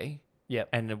yesterday, Yep.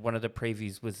 and one of the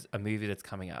previews was a movie that's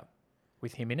coming up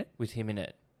With him in it. with him in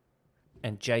it.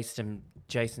 And Jason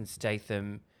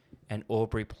Statham and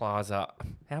Aubrey Plaza.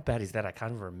 How bad is that? I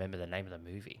can't even remember the name of the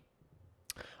movie.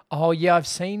 Oh, yeah, I've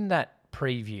seen that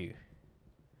preview.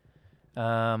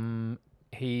 I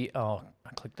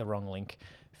clicked the wrong link.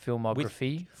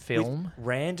 Filmography, film. With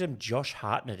random Josh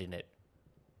Hartnett in it.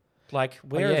 Like,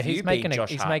 where have he's you making been, Josh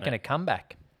he's Hartnett? making a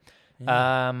comeback.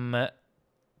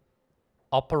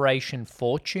 Operation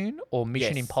Fortune or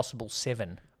Mission Yes. Impossible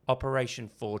 7. Operation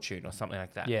Fortune or something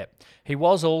like that. Yeah. He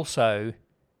was also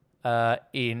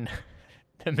in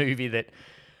the movie that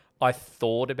I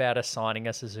thought about assigning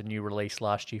us as a new release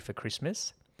last year for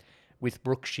Christmas with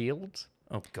Brooke Shields,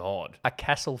 Oh, God. A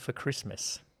Castle for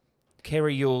Christmas.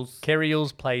 Kerry Yules. Kerry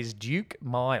Yules plays Duke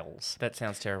Miles. That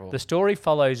sounds terrible. The story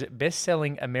follows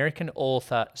best-selling American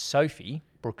author Sophie,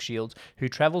 Brooke Shields, who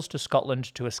travels to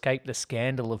Scotland to escape the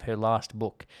scandal of her last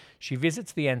book. She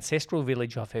visits the ancestral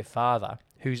village of her father,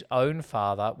 whose own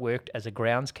father worked as a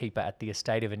groundskeeper at the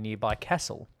estate of a nearby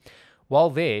castle. While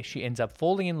there, she ends up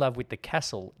falling in love with the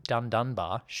castle,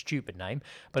 Dundunbar, stupid name,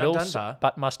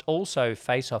 but must also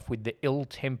face off with the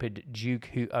ill-tempered duke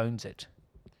who owns it.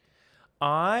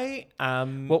 Well,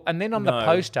 and then on the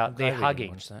poster, they're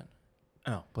hugging.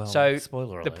 Oh, well, So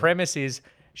spoiler alert. the premise is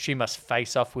she must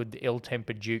face off with the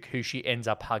ill-tempered duke who she ends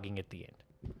up hugging at the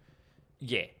end.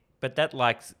 Yeah, but that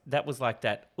was like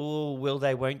that. Oh, will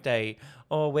they, won't they?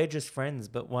 Oh, we're just friends,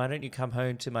 but why don't you come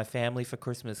home to my family for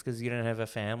Christmas because you don't have a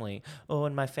family? Oh,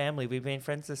 and my family, we've been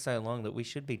friends for so long that we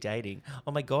should be dating.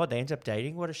 Oh my God, they end up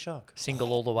dating? What a shock.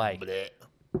 Single all the way.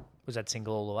 Was that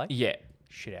Single all the way? Yeah.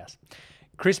 Shit house.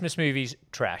 Christmas movies,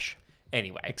 trash.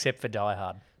 Anyway. Except for Die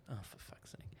Hard. Oh, for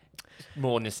fuck's sake.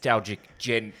 More nostalgic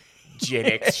Gen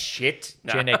X shit.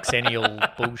 No. Gen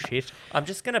Xennial bullshit. I'm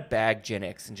just going to bag Gen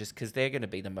X and just because they're going to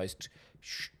be the most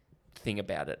thing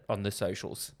about it on the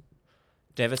socials.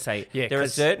 Never say. Yeah, there are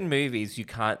certain movies you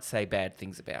can't say bad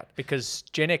things about. Because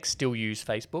Gen X still use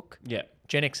Facebook. Yeah.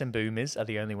 Gen X and Boomers are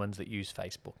the only ones that use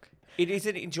Facebook. It is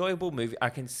an enjoyable movie. I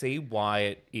can see why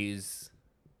it is.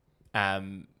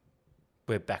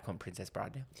 We're back on Princess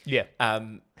Bride now. Yeah.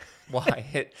 Why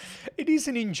it is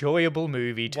an enjoyable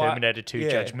movie, Terminator 2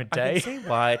 Judgment Day. I can see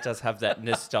why it does have that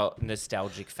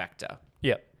nostalgic factor.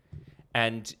 Yeah.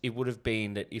 And it would have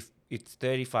been that if it's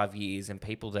 35 years and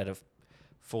people that are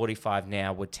 45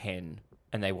 now were 10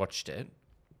 and they watched it.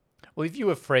 Well, if you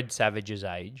were Fred Savage's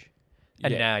age,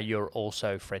 and Yeah. now you're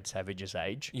also Fred Savage's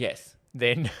age, Yes.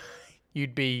 then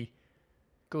you'd be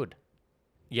good.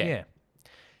 Yeah.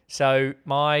 So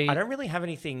I don't really have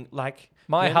anything like...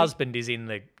 my husband is in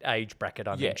the age bracket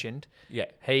I mentioned. Yeah.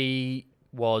 He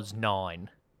was 9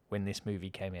 when this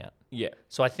movie came out. Yeah.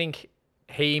 So I think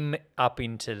him up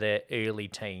into the early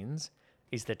teens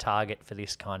is the target for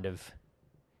this kind of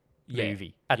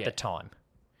movie at the time.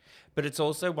 But it's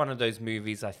also one of those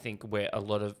movies, I think, where a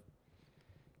lot of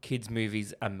kids'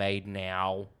 movies are made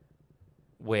now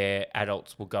where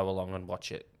adults will go along and watch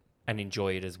it and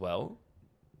enjoy it as well.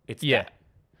 It's that.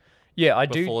 Yeah,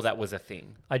 Before that was a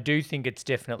thing. I do think it's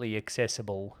definitely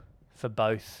accessible for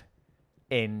both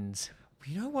ends.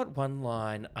 You know what one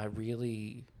line I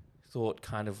really thought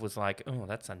kind of was like, oh,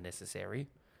 that's unnecessary?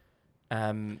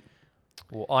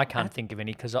 Well, I can't think of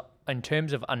any because in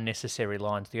terms of unnecessary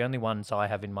lines, the only ones I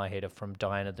have in my head are from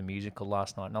Diana the Musical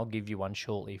last night, and I'll give you one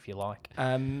shortly if you like.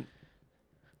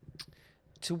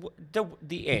 To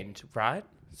the end, right?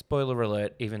 Spoiler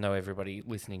alert, even though everybody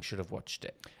listening should have watched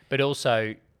it. But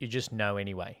also, you just know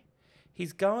anyway.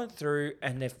 He's going through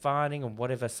and they're fighting and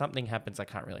whatever, something happens, I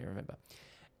can't really remember.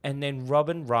 And then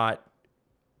Robin Wright,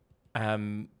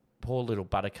 poor little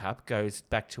Buttercup, goes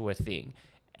back to her thing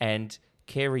and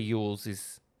Kerry Yules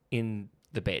is in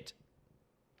the bed.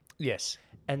 Yes.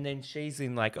 And then she's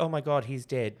in like, oh my God, he's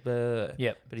dead. But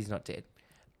he's not dead.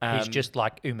 He's just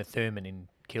like Uma Thurman in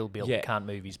Kill Bill, can't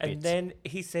move his bits. And then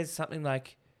he says something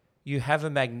like, you have a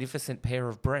magnificent pair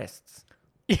of breasts.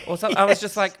 Or something. I was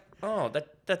just like, oh,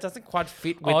 that doesn't quite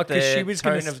fit with the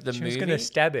tone of the movie. She was going to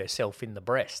stab herself in the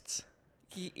breasts.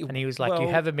 And he was like, you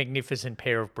have a magnificent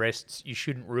pair of breasts. You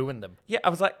shouldn't ruin them. Yeah, I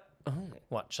was like, oh.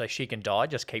 What, so she can die,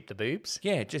 just keep the boobs?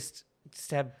 Yeah, just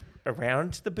stab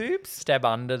around the boobs? Stab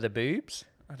under the boobs?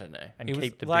 I don't know. And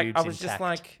keep the boobs intact. I was just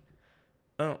like,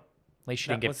 oh. At least she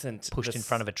didn't get pushed in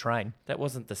front of a train. That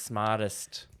wasn't the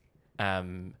smartest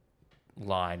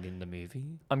line in the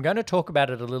movie. I'm going to talk about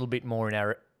it a little bit more in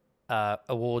our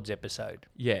awards episode.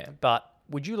 Yeah. But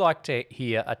would you like to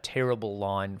hear a terrible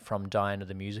line from Diana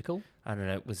the Musical? I don't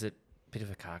know. Was it a bit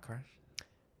of a car crash?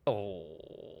 Oh.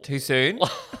 Too soon?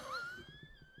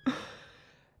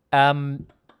 At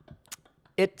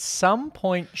some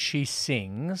point she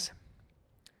sings...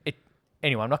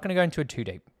 Anyway, I'm not going to go into it too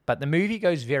deep. But the movie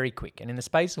goes very quick. And in the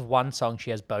space of one song,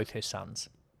 she has both her sons.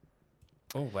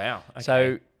 Oh, wow. Okay.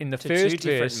 So in the first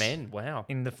two verse... different men. Wow.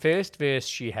 In the first verse,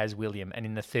 she has William. And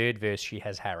in the third verse, she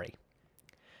has Harry.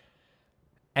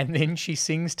 And then she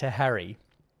sings to Harry,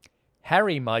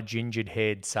 Harry, my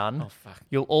gingered-haired son, oh, fuck.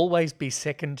 You'll always be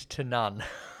second to none.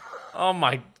 Oh,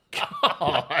 my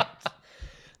God.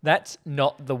 That's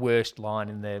not the worst line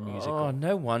in the musical. Oh,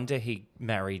 no wonder he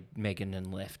married Megan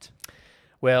and left.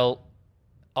 Well,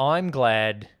 I'm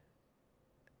glad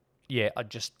yeah, I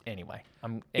just anyway.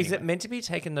 Is it Anyway. meant to be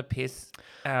taking the piss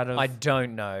out of? I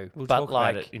don't know, We'll but talk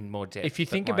like, about it in more depth. if you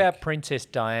but think like- about Princess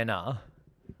Diana,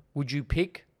 would you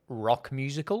pick rock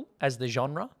musical as the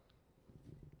genre?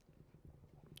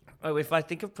 oh, if I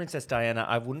think of Princess Diana,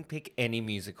 I wouldn't pick any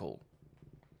musical.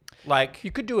 Like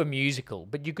You could do a musical,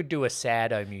 but you could do a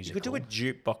sado you musical. could do a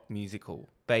jukebox musical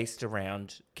based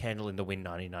around Candle in the Wind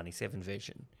 1997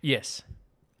 version. Yes.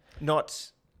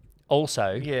 Not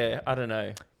Also, yeah, I don't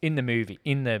know. in the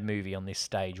movie on this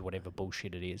stage, whatever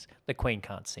bullshit it is, the Queen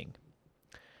can't sing.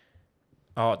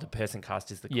 Oh, the person cast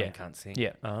is the Queen Yeah. can't sing.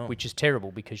 Yeah, Oh. which is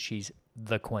terrible because she's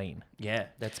the Queen. Yeah,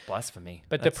 that's blasphemy.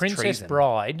 But That's the Princess treason.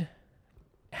 Bride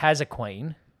has a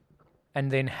queen and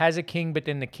then has a king, but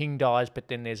then the king dies, but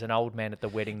then there's an old man at the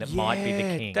wedding that might be the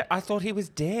Yeah, king. I thought he was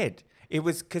dead. It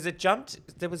was because it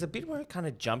jumped. There was a bit where it kind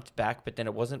of jumped back, but then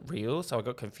it wasn't real, so I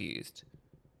got confused.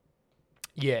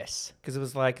 Yes. Because it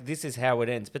was like, this is how it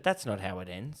ends, but that's not how it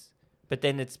ends. But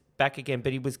then it's back again,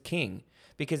 but he was king.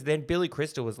 Because then Billy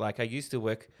Crystal was like, I used to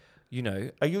work for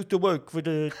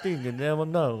the thing, and now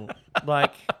I'm no.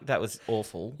 Like, that was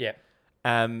awful. Yeah.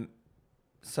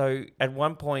 So at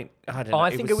one point, I don't know.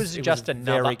 I think it was just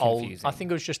another very old. confusing. I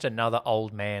think it was just another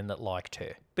old man that liked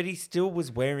her. But he still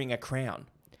was wearing a crown.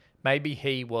 Maybe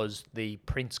he was the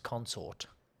prince consort,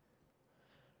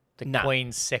 the Nah.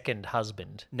 queen's second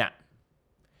husband. Nah.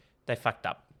 They fucked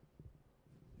up.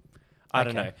 I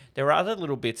don't Okay. know. There are other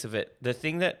little bits of it.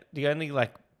 The only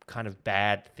like kind of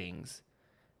bad things,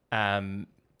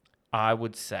 I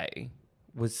would say,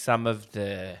 was some of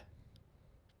the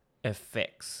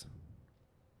effects.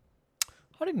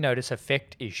 I didn't notice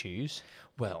effect issues.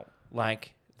 Well,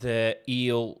 like the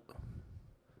eel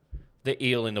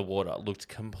in the water looked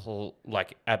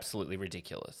absolutely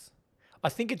ridiculous. I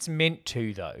think it's meant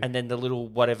to though. And then the little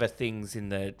whatever things in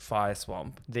the fire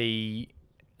swamp. The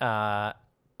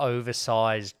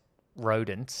oversized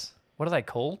rodents. What are they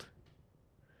called?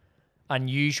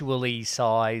 Unusually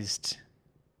sized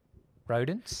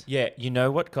rodents. Yeah, you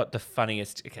know what got the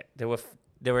funniest? Okay, there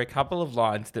were a couple of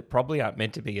lines that probably aren't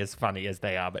meant to be as funny as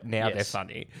they are, but now they're Yes.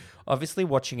 funny. Obviously,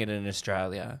 watching it in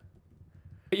Australia,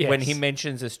 Yes. when he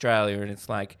mentions Australia and it's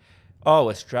like, oh,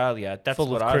 Australia, that's Full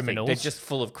what of I criminals. think. They're just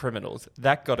full of criminals.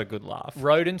 That got a good laugh.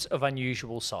 Rodents of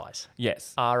unusual size.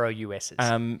 Yes. ROUSs.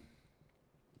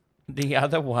 The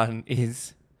other one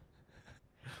is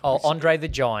Andre the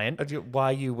Giant. why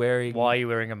are you wearing Why are you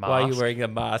wearing a mask? why are you wearing a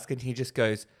mask? And he just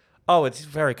goes, oh, it's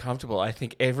very comfortable. I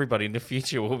think everybody in the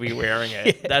future will be wearing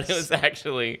it. That Yes. was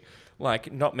actually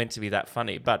like not meant to be that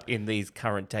funny, but in these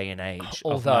current day and age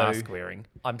Although- of mask wearing.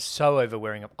 I'm so over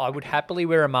wearing I would happily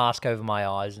wear a mask over my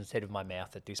eyes instead of my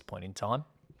mouth at this point in time.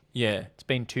 Yeah. It's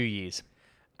been 2 years.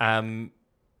 Um,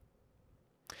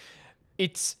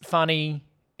 It's funny.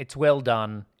 It's well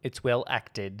done. It's well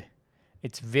acted.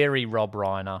 It's very Rob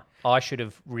Reiner. I should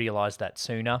have realised that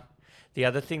sooner. the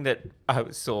other thing that I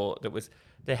saw that was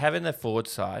they're having the forward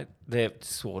side, their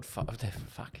sword fight.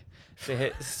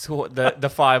 Their sword, the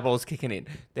fireball's kicking in.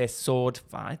 Their sword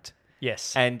fight.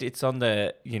 Yes. And it's on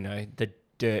the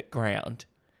dirt ground,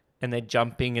 and they're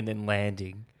jumping and then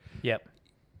landing. Yep.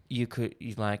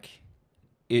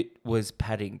 It was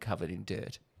padding covered in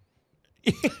dirt.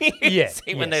 Yeah,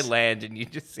 See when they yes. land and you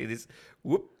just see this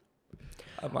whoop.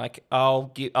 I'm like,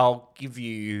 I'll give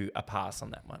you a pass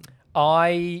on that one.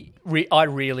 I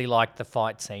really liked the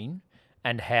fight scene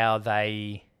and how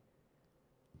they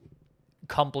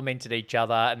complimented each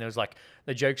other. And there was like,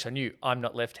 the joke's on you, I'm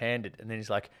not left-handed. And then he's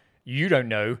like, you don't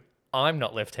know, I'm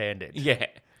not left-handed. Yeah.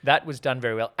 That was done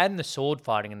very well. And the sword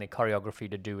fighting and the choreography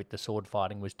to do with the sword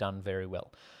fighting was done very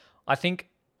well. I think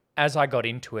as I got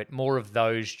into it, more of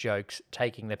those jokes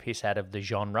taking the piss out of the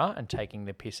genre and taking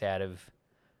the piss out of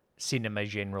cinema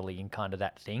generally and kind of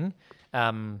that thing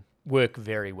work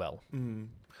very well.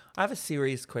 I have a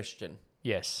serious question.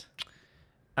 Yes.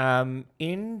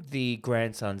 In the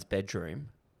grandson's bedroom,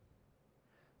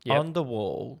 Yep. on the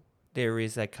wall, there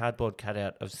is a cardboard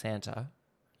cutout of Santa.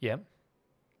 Yep.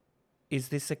 Is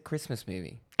this a Christmas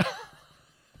movie?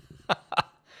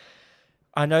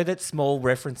 I know that small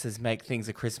references make things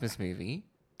a Christmas movie.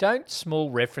 Don't small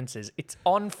references. It's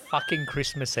on fucking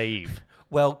Christmas Eve.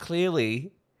 Well,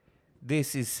 clearly,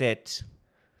 this is set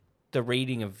the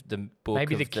reading of the book.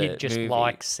 Maybe of the kid just movie.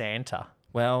 likes Santa.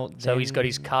 Well, So he's got then-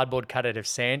 his cardboard cutout of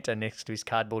Santa next to his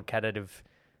cardboard cutout of,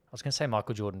 I was going to say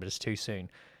Michael Jordan, but it's too soon,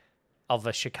 of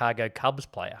a Chicago Cubs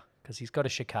player. Because he's got a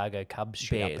Chicago Cubs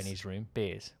shit up Bears. in his room.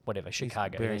 Bears, whatever,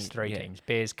 Chicago. wearing- There's three yeah. teams.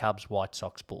 Bears, Cubs, White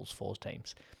Sox, Bulls, 4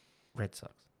 teams. Red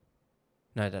Sox.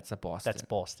 No, that's a Boston. That's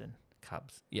Boston.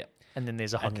 Cubs. Yeah. And then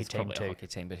there's a And hockey there's team probably too. a hockey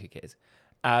team, but who cares?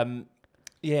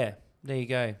 Yeah. There you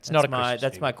go. It's not a Christmas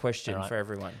That's my movie. question All right. for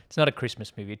everyone. It's not a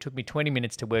Christmas movie. It took me 20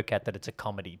 minutes to work out that it's a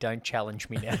comedy. Don't challenge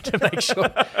me now to make sure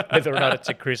whether or not it's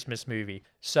a Christmas movie.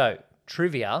 So,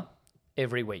 trivia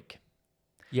every week.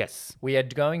 Yes. We are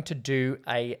going to do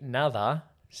another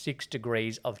 6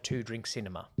 degrees of 2 Drink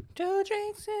Cinema. 2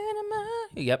 Drink Cinema.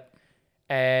 Yep.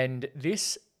 And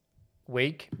this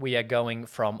week we are going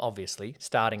from, obviously,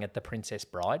 starting at The Princess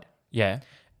Bride. Yeah.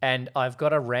 And I've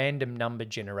got a random number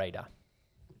generator,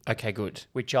 Okay, good.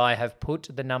 which I have put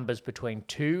the numbers between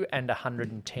 2 and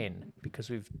 110 because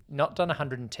we've not done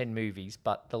 110 movies,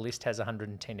 but the list has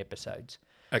 110 episodes.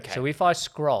 Okay. So if I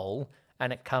scroll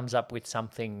and it comes up with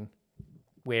something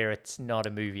where it's not a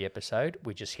movie episode,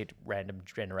 we just hit random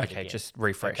generate Okay, again. just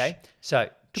refresh. Okay, so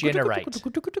generate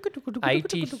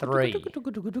 83.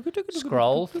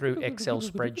 Scroll through Excel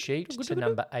spreadsheet to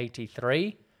number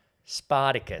 83,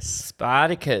 Spartacus.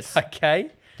 Spartacus. Okay,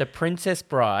 The Princess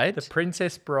Bride The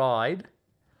Princess Bride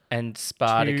and to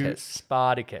Spartacus.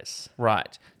 Spartacus.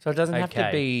 Right. So it doesn't have to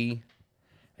Okay. be...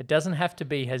 It doesn't have to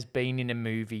be has been in a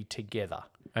movie together.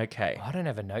 Okay. I don't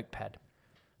have a notepad.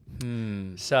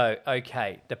 So,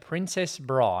 okay, The Princess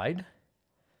Bride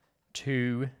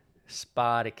to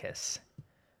Spartacus.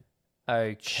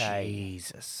 Okay.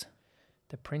 Jesus.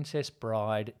 The Princess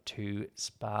Bride to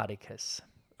Spartacus.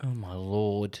 Oh, my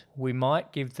Lord. We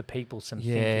might give the people some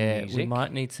Yeah, thinking music. we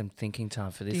might need some thinking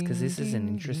time for this because this is an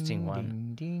interesting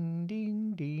one. Ding,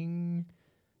 ding, ding.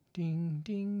 Ding,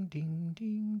 ding, ding,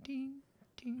 ding, ding.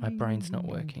 Ding, My brain's not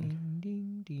working.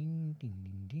 Ding, ding, ding,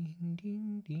 ding, ding,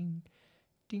 ding, ding.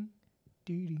 Ding,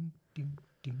 ding, ding, ding,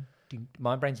 ding, ding.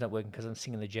 My brain's not working because I'm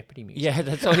singing the Jeopardy music. Yeah,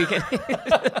 that's all you can...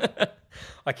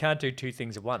 I can't do two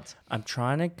things at once. I'm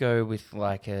trying to go with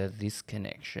like a this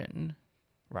connection,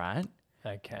 right?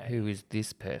 Okay. Who is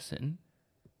this person,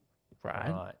 right?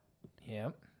 Right.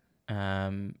 Yep.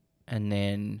 And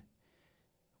then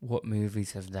what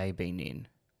movies have they been in?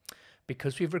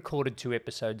 Because we've recorded 2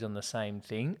 episodes on the same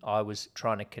thing, I was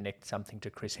trying to connect something to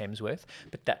Chris Hemsworth,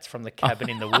 but that's from The Cabin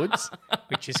in the Woods,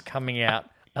 which is coming out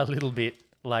a little bit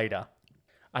later.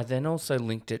 I then also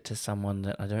linked it to someone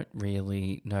that I don't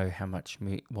really know how much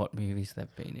what movies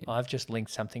they've been in. I've just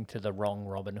linked something to the wrong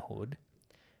Robin Hood.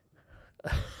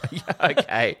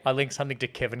 Okay. I linked something to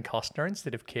Kevin Costner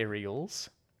instead of Kerry Eels.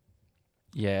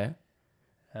 Yeah.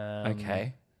 Um,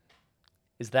 Okay.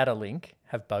 Is that a link?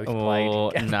 Have both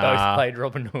Oh, played? Have nah. both played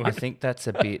Robin Hood? I think that's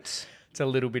a bit. It's a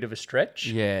little bit of a stretch.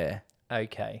 Yeah.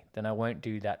 Okay, then I won't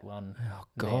do that one. Oh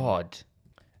God.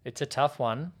 It's a tough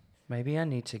one. Maybe I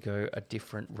need to go a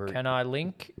different route. Can I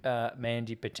link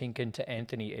Mandy Patinkin to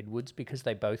Anthony Edwards because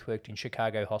they both worked in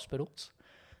Chicago hospitals?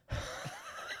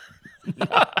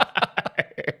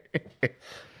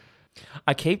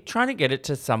 I keep trying to get it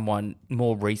to someone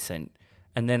more recent,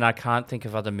 and then I can't think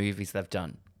of other movies they've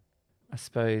done. I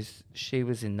suppose she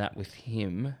was in that with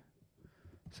him,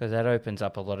 so that opens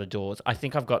up a lot of doors. I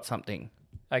think I've got something.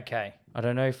 Okay, I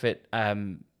don't know if it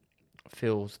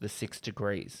fills the 6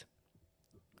 degrees.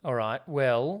 all right.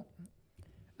 Well,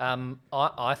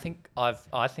 I think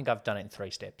I've done it in 3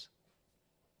 steps.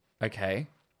 Okay.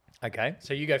 Okay,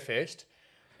 so you go first,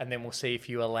 and then we'll see if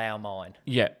you allow mine.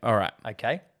 Yeah. All right.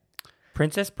 Okay.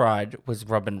 Princess Bride was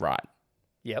Robin Wright,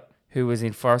 Yep. who was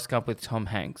in Forrest Gump with Tom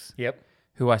Hanks, Yep.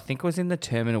 who I think was in The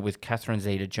Terminal with Catherine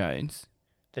Zeta-Jones,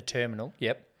 The Terminal.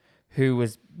 Yep. who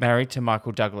was married to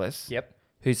Michael Douglas, Yep.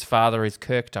 whose father is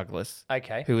Kirk Douglas,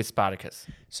 Okay. who is Spartacus.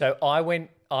 So in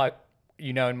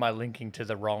my linking to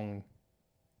the wrong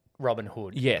Robin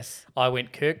Hood. Yes. I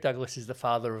went, Kirk Douglas is the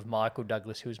father of Michael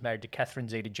Douglas, who was married to Catherine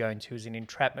Zeta-Jones, who was in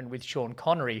Entrapment with Sean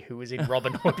Connery, who was in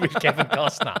Robin Hood with Kevin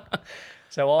Costner.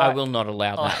 So I will not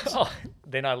allow that.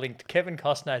 Then I linked Kevin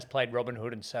Costner has played Robin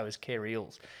Hood and so has Kerry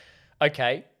Eels.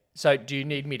 Okay, so do you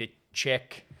need me to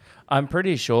check I'm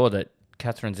pretty sure that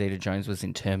Catherine Zeta-Jones was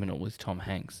in Terminal with Tom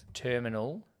Hanks.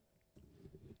 Terminal?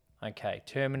 Okay,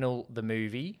 Terminal, the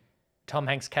movie. Tom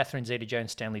Hanks, Catherine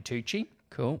Zeta-Jones, Stanley Tucci.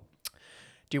 Cool.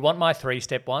 Do you want my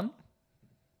 3-step one?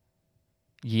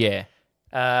 Yeah.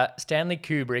 Stanley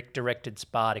Kubrick directed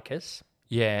Spartacus.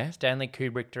 Yeah. Stanley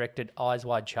Kubrick directed Eyes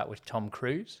Wide Shut with Tom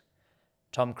Cruise.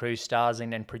 Tom Cruise stars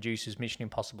in and produces Mission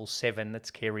Impossible 7. That's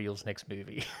Kerry Eels' next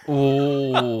movie.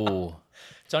 Ooh.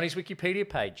 It's on his Wikipedia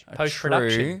page.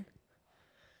 Post-production. True.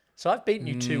 So I've beaten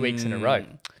you 2 weeks in a row.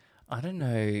 I don't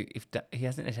know if that, it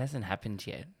hasn't happened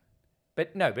yet.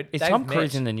 But Is they've Tom met.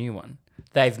 Cruise in the new one?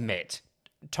 They've met.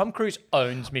 Tom Cruise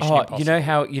owns Mission Oh, Impossible.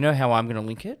 you know how I'm going to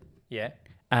link it? Yeah.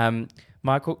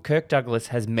 Kirk Douglas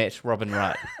has met Robin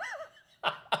Wright.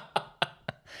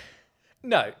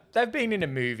 No, they've been in a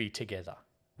movie together,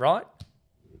 right?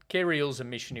 Kerry Eels and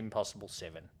Mission Impossible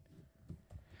 7.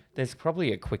 There's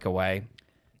probably a quicker way.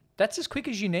 That's as quick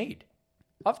as you need.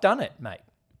 I've done it, mate.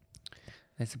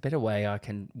 There's a better way I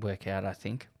can work out, I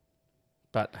think.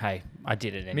 But hey, I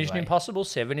did it anyway. Mission Impossible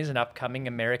 7 is an upcoming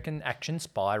American action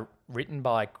spy written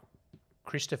by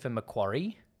Christopher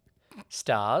McQuarrie.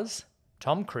 Stars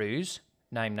Tom Cruise.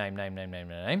 Name.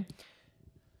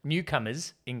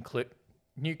 Newcomers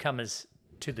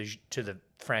to the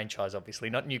franchise, obviously,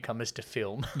 not newcomers to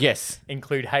film. Yes.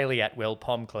 Include Hayley Atwell,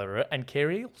 Pom Klerer, and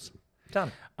Carey Ells.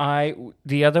 Done.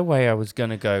 The other way I was going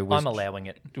to go was... I'm allowing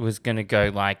it. Was going to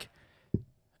go like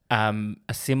a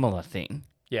similar thing.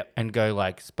 Yep. And go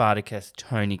like Spartacus,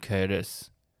 Tony Curtis,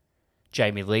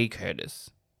 Jamie Lee Curtis.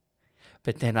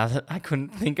 But then I couldn't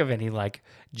think of any like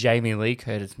Jamie Lee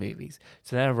Curtis movies.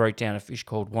 So then I wrote down A Fish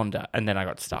Called Wanda, and then I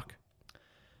got stuck.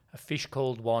 A Fish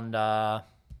Called Wanda.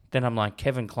 Then I'm like,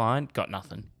 Kevin Kline, got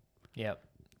nothing. Yep.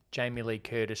 Jamie Lee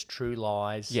Curtis, True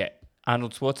Lies. Yeah.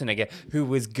 Arnold Schwarzenegger, who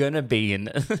was going to be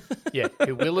in... Yeah,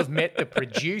 who will have met the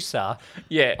producer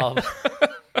yeah. of...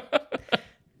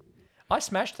 I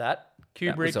smashed that.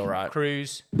 Kubrick, was all right.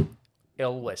 Cruise,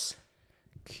 Elwes.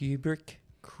 Kubrick,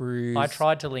 Cruise... I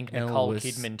tried to link Nicole Elwes.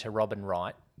 Kidman to Robin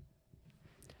Wright.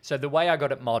 So the way I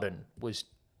got it modern was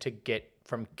to get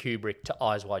from Kubrick to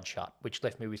Eyes Wide Shut, which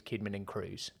left me with Kidman and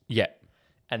Cruise. Yeah.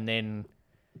 And then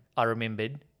I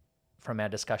remembered from our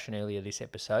discussion earlier this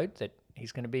episode that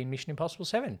he's going to be in Mission Impossible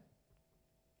 7.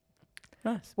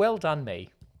 Nice. Well done, me.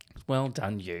 Well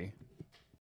done, you.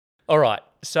 All right,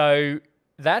 so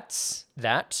that's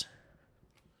that.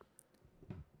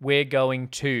 We're going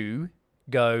to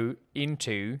go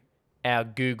into our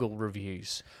Google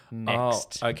reviews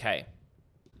next. Oh, okay.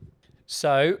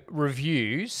 So,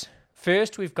 reviews.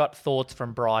 First, we've got thoughts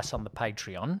from Bryce on the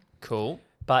Patreon, Cool.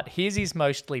 but his is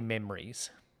mostly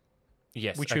memories,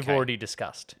 Yes. which we've already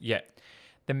discussed. Yeah.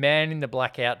 The man in the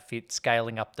black outfit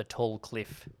scaling up the tall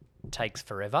cliff takes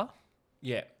forever,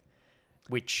 Yeah.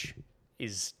 which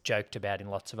is joked about in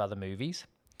lots of other movies.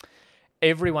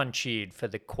 Everyone cheered for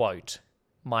the quote,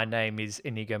 "My name is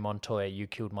Inigo Montoya, you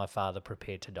killed my father,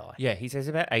 prepare to die." Yeah, he says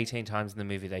about 18 times in the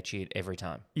movie they cheered every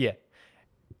time. Yeah.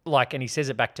 And he says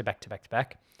it back to back to back to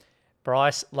back.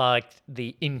 Bryce liked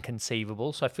the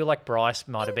inconceivable, so I feel like Bryce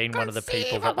might have been one of the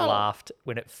people that laughed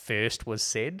when it first was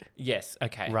said Yes,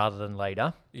 okay. rather than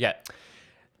later. Yeah.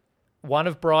 One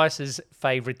of Bryce's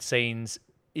favourite scenes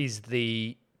is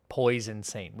the poison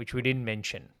scene, which we didn't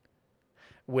mention,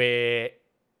 where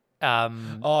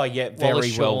Oh, yeah, very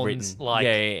Wallace well written. Shawn's like,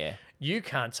 yeah. you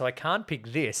can't, so I can't pick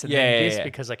this, and Yeah, then yeah, this yeah.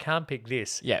 because I can't pick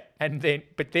this. Yeah.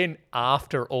 But then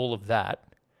after all of that,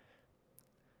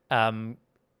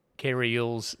 Carey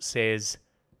Ells says,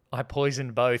 "I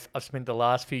poisoned both. I've spent the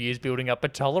last few years building up a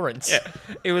tolerance." Yeah.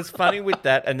 It was funny with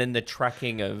that, and then the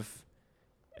tracking of...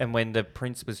 And when the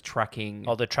prince was tracking...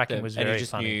 Oh, the tracking was and very he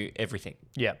just funny. knew everything.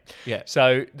 Yeah. Yeah.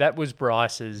 So that was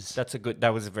Bryce's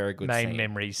That was a very good main scene.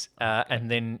 memories.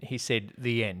 And then he said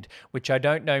the end, which I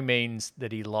don't know means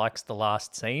that he likes the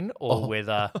last scene or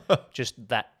whether just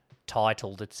that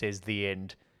title that says the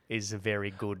end is a very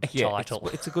good Yeah, title.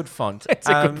 it's a good font. It's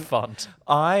a good font.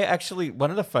 I actually... One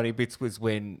of the funny bits was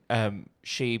when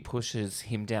she pushes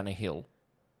him down a hill.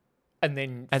 And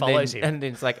then follows him. And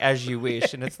then it's like, as you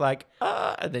wish. And it's like,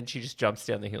 and then she just jumps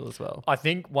down the hill as well. I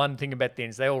think one thing about the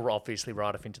ends, they all obviously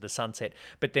ride off into the sunset.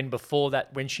 But then before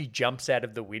that, when she jumps out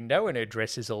of the window and her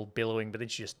dress is all billowing, but then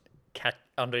she just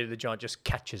Andre the Giant just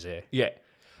catches her. Yeah.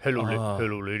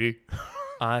 Hello, lady.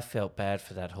 I felt bad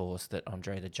for that horse that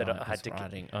Andre the Giant I had was to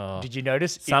riding. Oh. Did you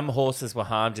notice? Some horses were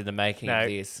harmed in the making No, of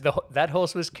this. that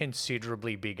horse was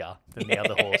considerably bigger than the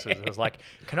other horses. It was like,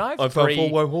 can I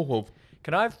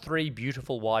have three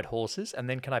beautiful white horses, and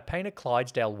then can I paint a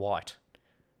Clydesdale white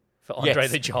for Andre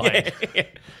the Giant? Yeah.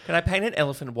 Can I paint an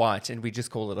elephant white and we just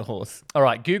call it a horse? All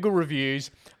right, Google reviews.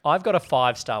 I've got a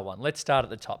 5-star one. Let's start at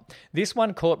the top. This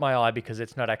one caught my eye because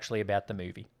it's not actually about the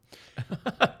movie.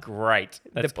 Great.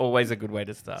 That's always a good way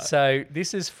to start. So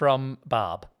this is from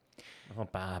Barb. Oh,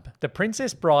 Barb. The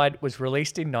Princess Bride was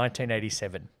released in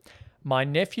 1987. My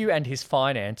nephew and his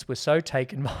finance were so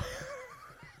taken by...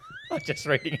 I'm just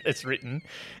reading it as written.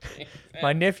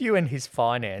 My nephew and his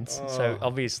finance, so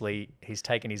obviously he's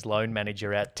taken his loan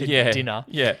manager out to dinner.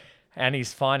 Yeah. And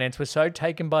his finance were so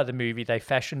taken by the movie, they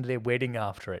fashioned their wedding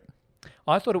after it.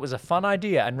 I thought it was a fun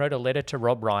idea and wrote a letter to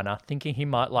Rob Reiner, thinking he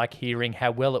might like hearing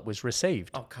how well it was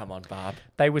received. Oh, come on, Barb.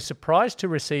 They were surprised to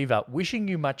receive a wishing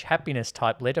you much happiness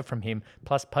type letter from him,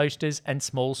 plus posters and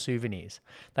small souvenirs.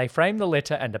 They framed the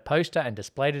letter and a poster and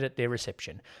displayed it at their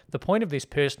reception. The point of this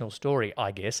personal story,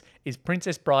 I guess, is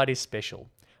Princess Bride is special.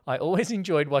 I always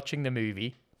enjoyed watching the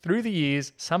movie. Through the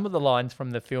years, some of the lines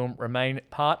from the film remain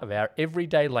part of our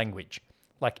everyday language.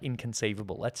 like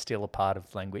inconceivable. That's still a part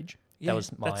of language. Yeah, That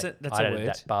was my. that's I a added word.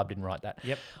 that. Barb didn't write that.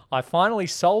 Yep. I finally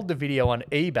sold the video on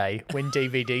eBay when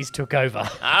DVDs took over.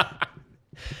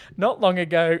 Not long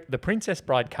ago, the Princess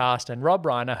Bride cast and Rob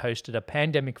Reiner hosted a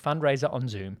pandemic fundraiser on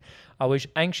Zoom. I was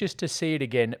anxious to see it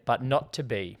again, but not to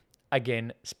be.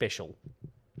 Again, special.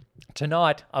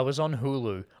 Tonight, I was on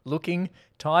Hulu, looking,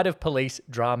 tired of police,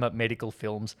 drama, medical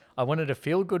films. I wanted a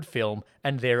feel-good film,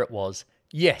 and there it was.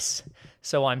 Yes.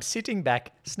 So I'm sitting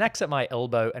back, snacks at my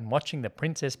elbow, and watching The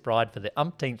Princess Bride for the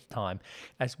umpteenth time.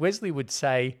 As Wesley would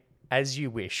say, as you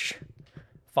wish.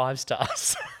 5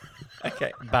 stars.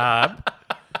 Okay, Barb,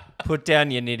 put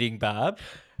down your knitting, Barb.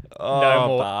 Oh, No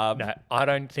more. Barb. No, I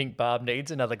don't think Barb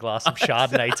needs another glass of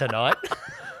Chardonnay tonight.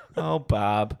 Oh,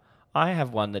 Barb. I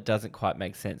have one that doesn't quite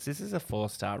make sense. This is a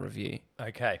 4-star review.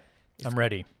 Okay, I'm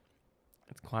ready.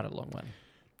 It's quite a long one.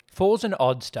 4's an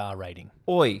odd star rating.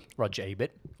 Oi, Roger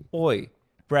Ebert. oi,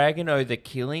 bragging o' the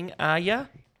killing, are ya?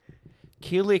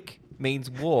 Killick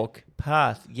means walk,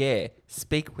 path, yeah,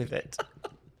 speak with it.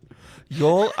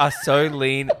 Y'all are so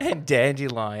lean and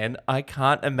dandelion, I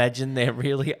can't imagine there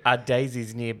really are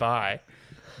daisies nearby.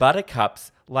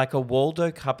 Buttercups, like a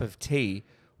Waldo cup of tea,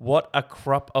 what a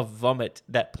crop of vomit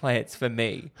that plants for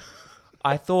me.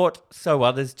 I thought, so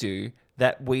others do,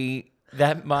 that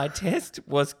my test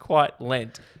was quite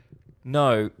lent.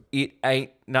 No, it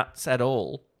ain't nuts at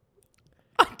all.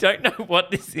 I don't know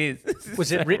what this is. This is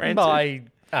Was it so written random. by...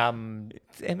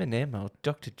 It's Eminem or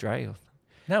Dr. Dre or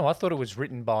No, I thought it was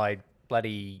written by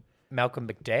bloody Malcolm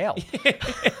McDowell.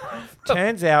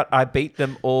 Turns out I beat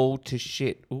them all to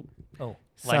shit. Ooh. Oh,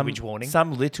 language warning.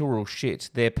 Some literal shit,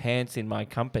 their pants in my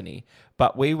company.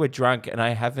 But we were drunk and I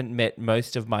haven't met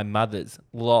most of my mothers.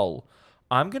 Lol.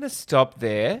 I'm going to stop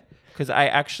there because I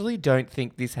actually don't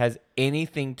think this has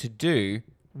anything to do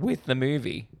with the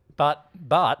movie. But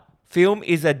Film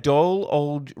is a dole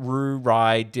old ru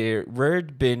rai de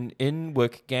rerd bin in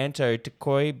work ganto to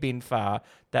koi bin far.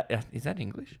 That is that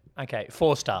English? okay,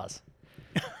 4 stars.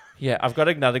 Yeah, I've got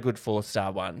another good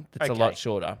 4-star one that's a Okay. lot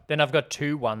shorter. Then I've got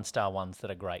 2 1-star ones that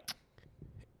are great.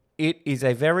 It is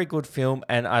a very good film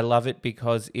and I love it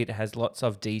because it has lots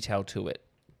of detail to it.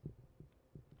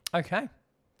 Okay,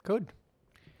 good.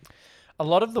 A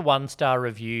lot of the 1-star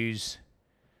reviews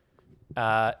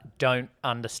don't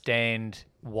understand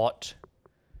what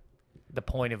the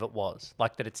point of it was.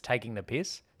 Like that it's taking the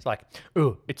piss. It's like,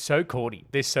 oh, it's so corny.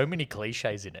 There's so many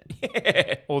cliches in it.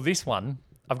 Yeah. Or this one,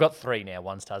 I've got 3 now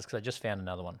 1-stars because I just found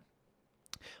another one.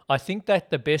 I think that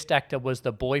the best actor was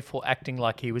the boy for acting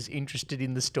like he was interested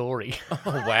in the story.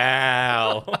 Oh,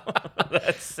 wow.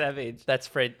 That's savage. That's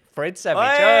Fred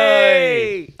Savage.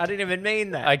 Hey! I didn't even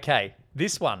mean that. Okay,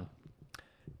 this one.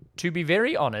 To be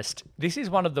very honest, this is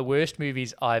one of the worst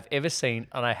movies I've ever seen,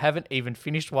 and I haven't even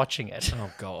finished watching it.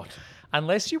 Oh, God.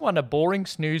 Unless you want a boring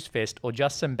snooze fest or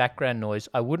just some background noise,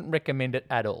 I wouldn't recommend it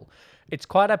at all. It's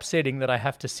quite upsetting that I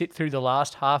have to sit through the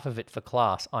last half of it for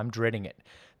class. I'm dreading it.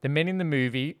 The men in the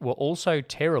movie were also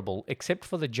terrible, except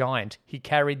for the giant. He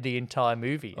carried the entire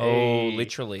movie. Oh, Hey.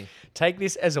 literally. Take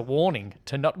this as a warning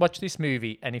to not watch this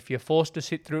movie, and if you're forced to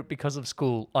sit through it because of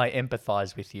school, I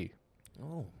empathise with you.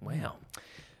 Oh, wow.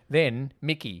 Then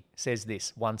Mickey says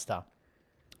this, 1-star.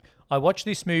 I watched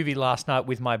this movie last night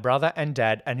with my brother and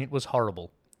dad, and it was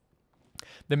horrible.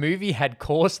 The movie had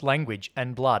coarse language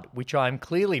and blood, which I am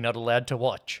clearly not allowed to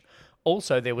watch.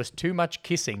 Also, there was too much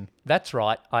kissing. That's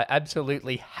right, I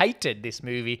absolutely hated this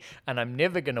movie, and I'm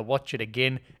never going to watch it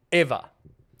again, ever.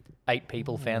 8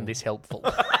 people found this helpful.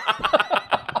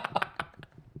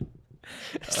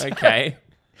 Okay.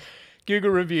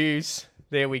 Google reviews.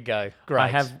 There we go. Great. I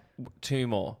have 2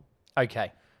 more.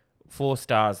 Okay. 4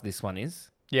 stars, this one is.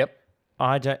 Yep.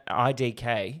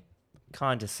 IDK,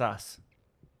 kind of sus.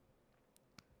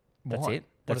 That's Why? it.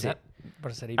 What That's does it. that? What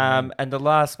does that even mean? And the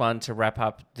last one to wrap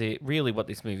up really what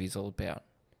this movie is all about.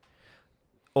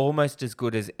 Almost as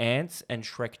good as Ants and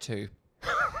Shrek 2.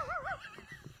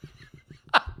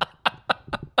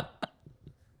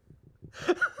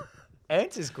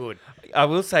 Ants is good. I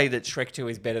will say that Shrek 2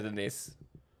 is better than this.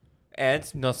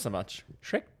 Ants, not so much.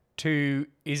 Shrek 2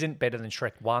 isn't better than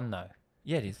Shrek 1, though.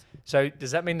 Yeah, it is. So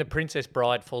does that mean The Princess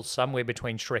Bride falls somewhere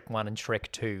between Shrek 1 and Shrek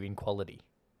 2 in quality?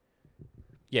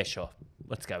 Yeah, sure.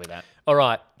 Let's go with that. All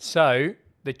right. So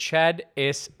the Chad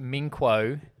S.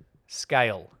 Minquo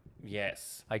scale.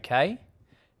 Yes. Okay.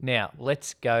 Now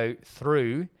let's go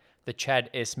through the Chad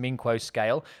S. Minquo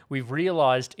scale. We've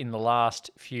realised in the last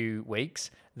few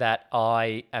weeks that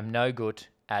I am no good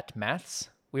at maths.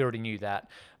 We already knew that,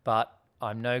 but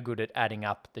I'm no good at adding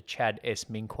up the Chad S.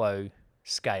 Minquo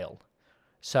scale.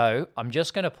 So I'm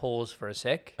just going to pause for a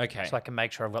sec. Okay. So I can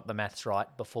make sure I've got the maths right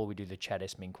before we do the Chad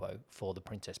S. Minquo for the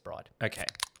Princess Bride. Okay.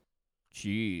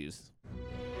 Jeez.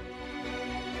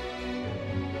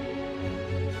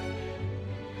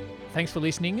 Thanks for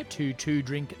listening to Two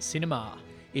Drink Cinema.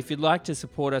 If you'd like to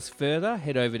support us further,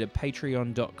 head over to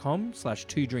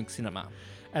patreon.com/2drinkcinema.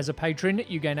 As a patron,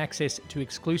 you gain access to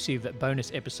exclusive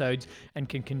bonus episodes and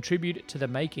can contribute to the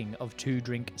making of Two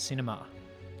Drink Cinema.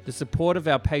 The support of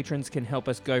our patrons can help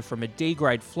us go from a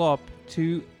D-grade flop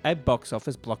to a box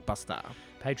office blockbuster.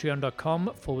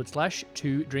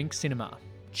 Patreon.com/2 Drink Cinema.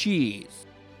 Cheers.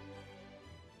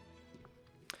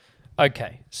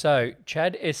 Okay, so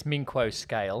Chad S. Minquo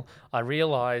scale. I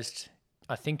realised,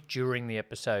 I think during the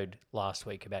episode last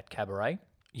week about Cabaret,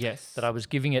 Yes. that I was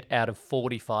giving it out of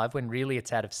 45 when really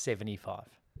it's out of 75.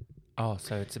 Oh,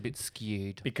 so it's a bit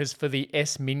skewed. Because for the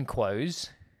S. Minquos,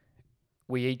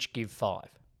 we each give 5.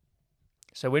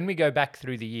 So when we go back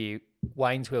through the year,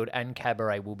 Wayne's World and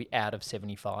Cabaret will be out of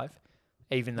 75.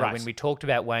 Even though Right. when we talked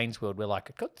about Wayne's World, we're like,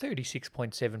 it got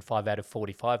 36.75 out of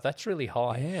 45. That's really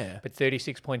high. Yeah. But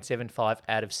 36.75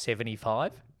 out of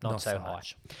 75, not so high.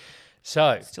 much.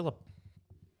 So Still a...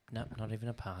 No, not even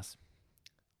a pass.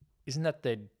 isn't that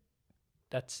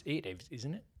that's it,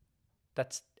 isn't it?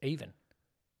 That's even.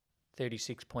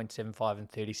 36.75 and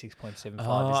 36.75.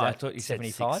 Oh, is that I thought you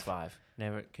 75? said 6.5.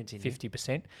 Never continue.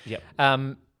 50%. Yep.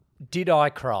 Did I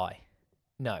cry?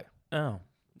 No. Oh,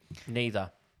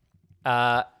 neither.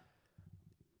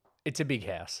 It's a big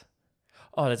house.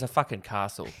 Oh, there's a fucking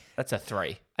castle. That's a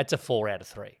 3. It's a 4 out of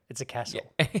 3. It's a castle.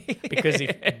 Because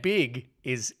if big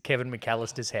is Kevin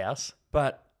McAllister's house,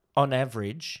 But on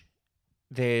average,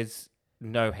 there's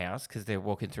no house because they're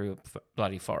walking through a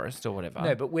bloody forest or whatever.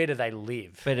 no, but where do they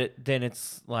live? But then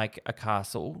it's like a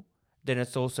castle. Then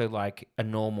it's also like a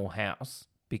normal house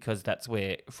because that's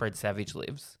where Fred Savage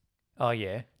lives. Oh,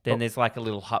 yeah. Then there's like a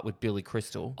little hut with Billy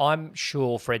Crystal. I'm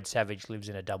sure Fred Savage lives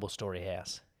in a double-story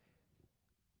house.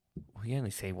 We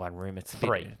only see one room. It's a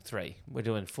 3. bit, 3. We're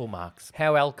doing full marks.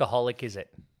 How alcoholic is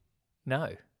it?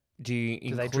 No. Do you Do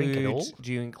include? they drink it all?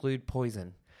 Do you include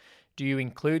poison? Do you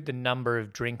include the number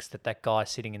of drinks that guy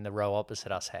sitting in the row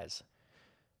opposite us has?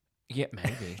 Yeah,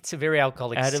 maybe. It's a very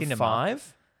alcoholic Out cinema. of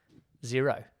 5,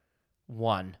 0.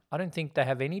 1. I don't think they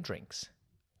have any drinks.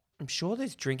 I'm sure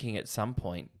there's drinking at some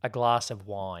point. A glass of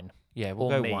wine. Yeah, we'll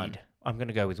Or go mead. 1. I'm going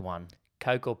to go with 1.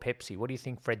 Coke or Pepsi. What do you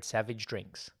think Fred Savage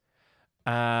drinks?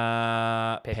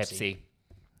 Pepsi.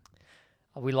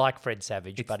 We like Fred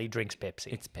Savage, but he drinks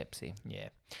Pepsi. It's Pepsi. Yeah.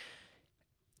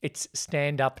 It's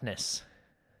stand-upness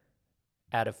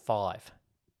out of 5.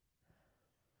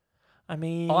 I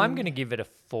mean, I'm going to give it a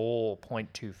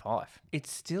 4.25.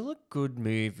 It's still a good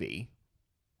movie.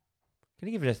 I'm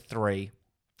going to give it a 3.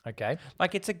 Okay.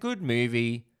 Like, it's a good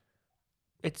movie.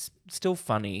 It's still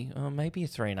funny. Maybe a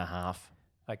 3.5.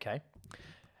 Okay.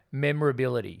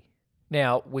 Memorability.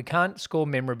 Now, we can't score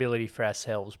memorability for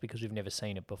ourselves because we've never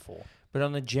seen it before. But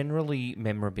on the generally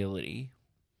memorability,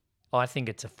 I think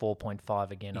it's a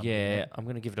 4.5 again. I'm giving it. I'm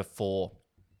going to give it a 4.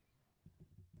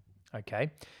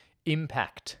 Okay.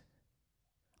 Impact.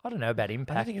 I don't know about I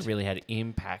impact. don't think it really had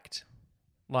impact.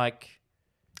 Like,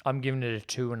 I'm giving it a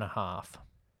 2.5.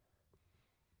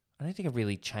 I don't think it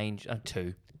really changed.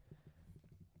 2.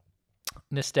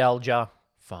 Nostalgia.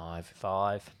 5.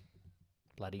 5.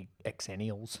 Bloody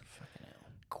exennials.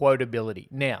 Quotability.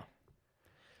 Now,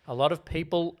 a lot of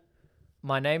people...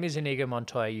 My name is Inigo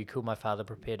Montoya, you killed my father,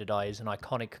 prepare to die is an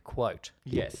iconic quote.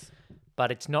 Yes.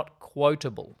 But it's not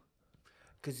quotable.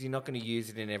 Because you're not going to use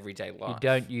it in everyday life. You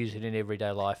don't use it in everyday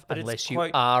life But it's unless you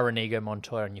quote- are Inigo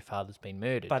Montoya and your father's been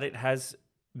murdered. But it has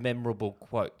memorable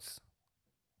quotes.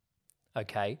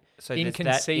 Okay. So there's that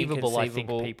Inconceivable, I think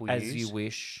inconceivable, people as use. you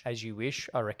wish. As you wish,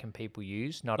 I reckon people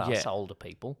use, not Yeah. us older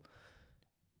people.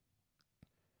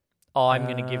 I'm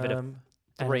going to give it a And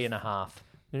 3.5. I'm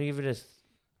going to give it a...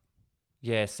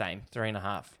 Yeah, same.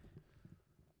 3.5.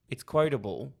 It's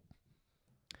quotable.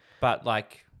 But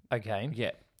like, Okay.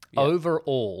 yeah.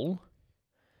 Overall,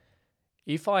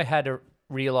 if I had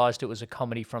realised it was a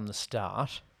comedy from the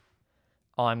start,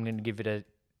 I'm going to give it a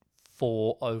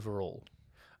 4 overall.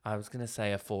 I was going to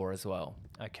say a 4 as well.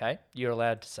 Okay, you're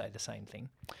allowed to say the same thing.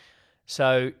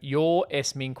 So your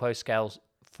S Minquo scale's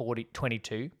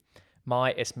 22.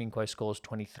 My S Minquo score's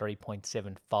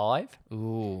 23.75,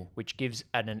 Ooh. which gives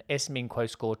an S Minquo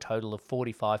score total of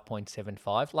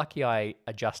 45.75. Lucky I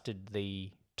adjusted the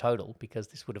total because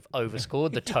this would have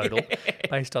overscored the total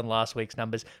based on last week's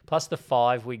numbers. Plus the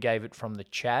 5 we gave it from the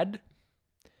Chad.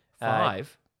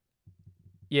 5?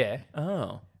 Yeah.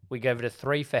 Oh. We gave it a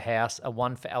 3 for House, a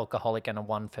 1 for Alcoholic, and a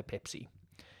 1 for Pepsi.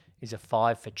 Is a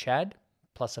 5 for Chad.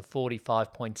 plus a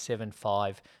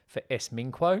 45.75 for S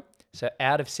Minquo. So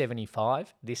out of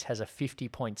 75, this has a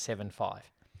 50.75.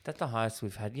 That's the highest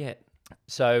we've had yet.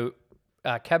 So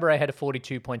Cabaret had a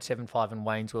 42.75 and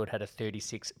Wayne's World had a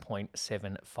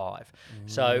 36.75.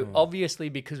 So obviously,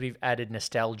 because we've added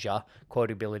nostalgia,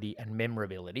 quotability, and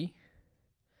memorability,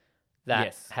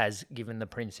 that has given The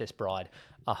Princess Bride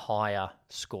a higher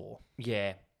score.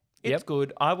 Yeah. It's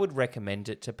good. I would recommend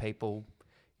it to people.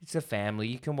 It's a family.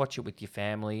 You can watch it with your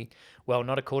family. Well,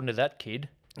 not according to that kid.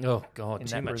 Oh, God. In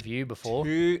that review before.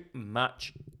 Too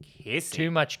much kissing. Too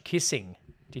much kissing.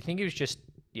 Do you think it was just,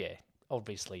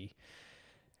 obviously.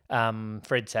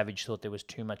 Fred Savage thought there was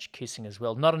too much kissing as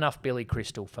well. Not enough Billy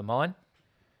Crystal for mine.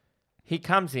 He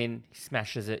comes in, he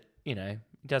smashes it, he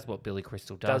does what Billy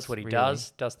Crystal does. Does what he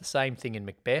does the same thing in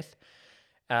Macbeth.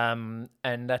 And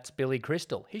that's Billy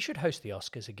Crystal. He should host the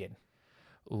Oscars again.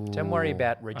 Ooh, don't worry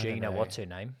about Regina, what's her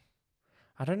name?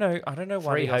 I don't know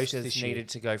why Three the hosts Oscars this year. needed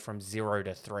to go from 0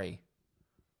 to 3.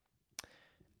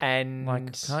 And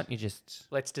can't you just...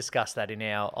 Let's discuss that in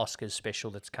our Oscars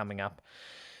special that's coming up.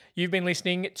 You've been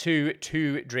listening to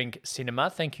Two Drink Cinema.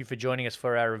 Thank you for joining us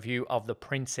for our review of The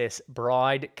Princess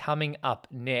Bride. Coming up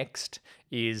next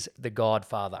is The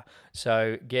Godfather.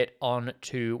 So get on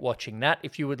to watching that.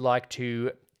 If you would like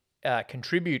to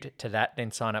contribute to that,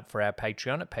 then sign up for our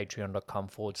Patreon at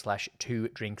patreon.com/Two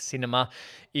Drink Cinema.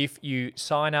 If you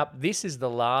sign up, this is the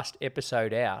last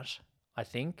episode out, I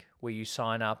think, where you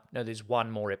sign up. No, there's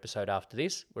one more episode after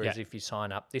this. Whereas if you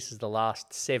sign up, this is the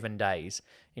last 7 days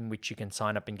in which you can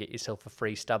sign up and get yourself a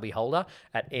free stubby holder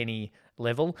at any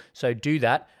level. So do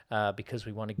that because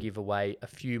we want to give away a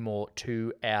few more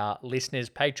to our listeners.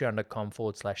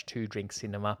 Patreon.com/Two Drink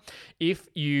Cinema. If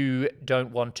you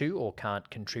don't want to or can't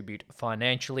contribute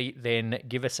financially, then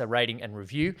give us a rating and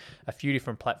review. A few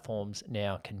different platforms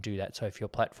now can do that. So if your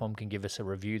platform can give us a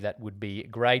review, that would be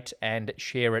great, and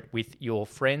share it with your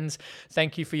friends.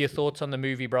 Thank you for your thoughts on the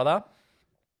movie, brother.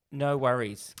 No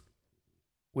worries.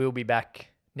 We'll be back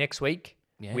next week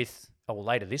or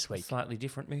later this week. A slightly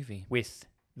different movie. With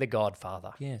The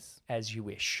Godfather. Yes. As you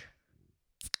wish.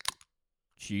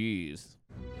 Cheers.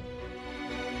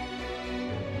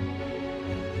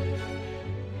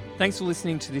 Thanks for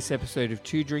listening to this episode of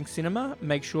Two Drink Cinema.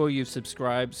 Make sure you've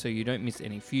subscribed so you don't miss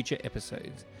any future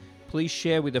episodes. Please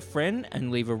share with a friend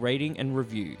and leave a rating and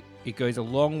review. It goes a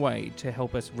long way to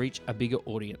help us reach a bigger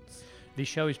audience. This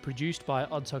show is produced by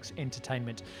Oddsox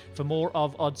Entertainment. For more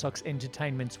of Oddsox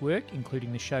Entertainment's work,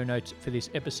 including the show notes for this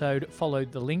episode, follow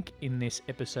the link in this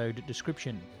episode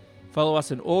description. Follow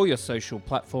us on all your social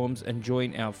platforms and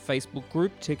join our Facebook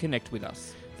group to connect with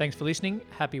us. Thanks for listening,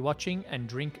 happy watching, and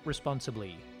drink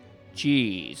responsibly.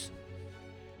 Cheers.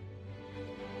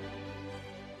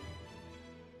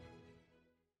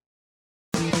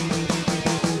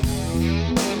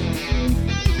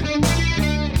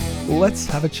 Let's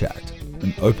have a chat,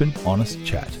 an open, honest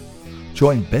chat.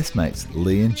 Join best mates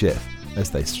Lee and Jeff as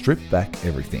they strip back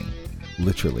everything,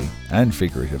 literally and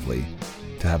figuratively,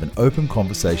 to have an open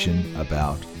conversation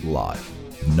about life.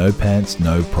 No pants,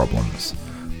 no problems.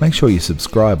 Make sure you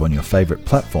subscribe on your favourite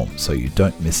platform so you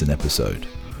don't miss an episode.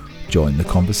 Join the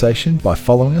conversation by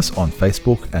following us on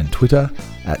Facebook and Twitter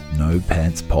at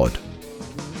NoPantsPod.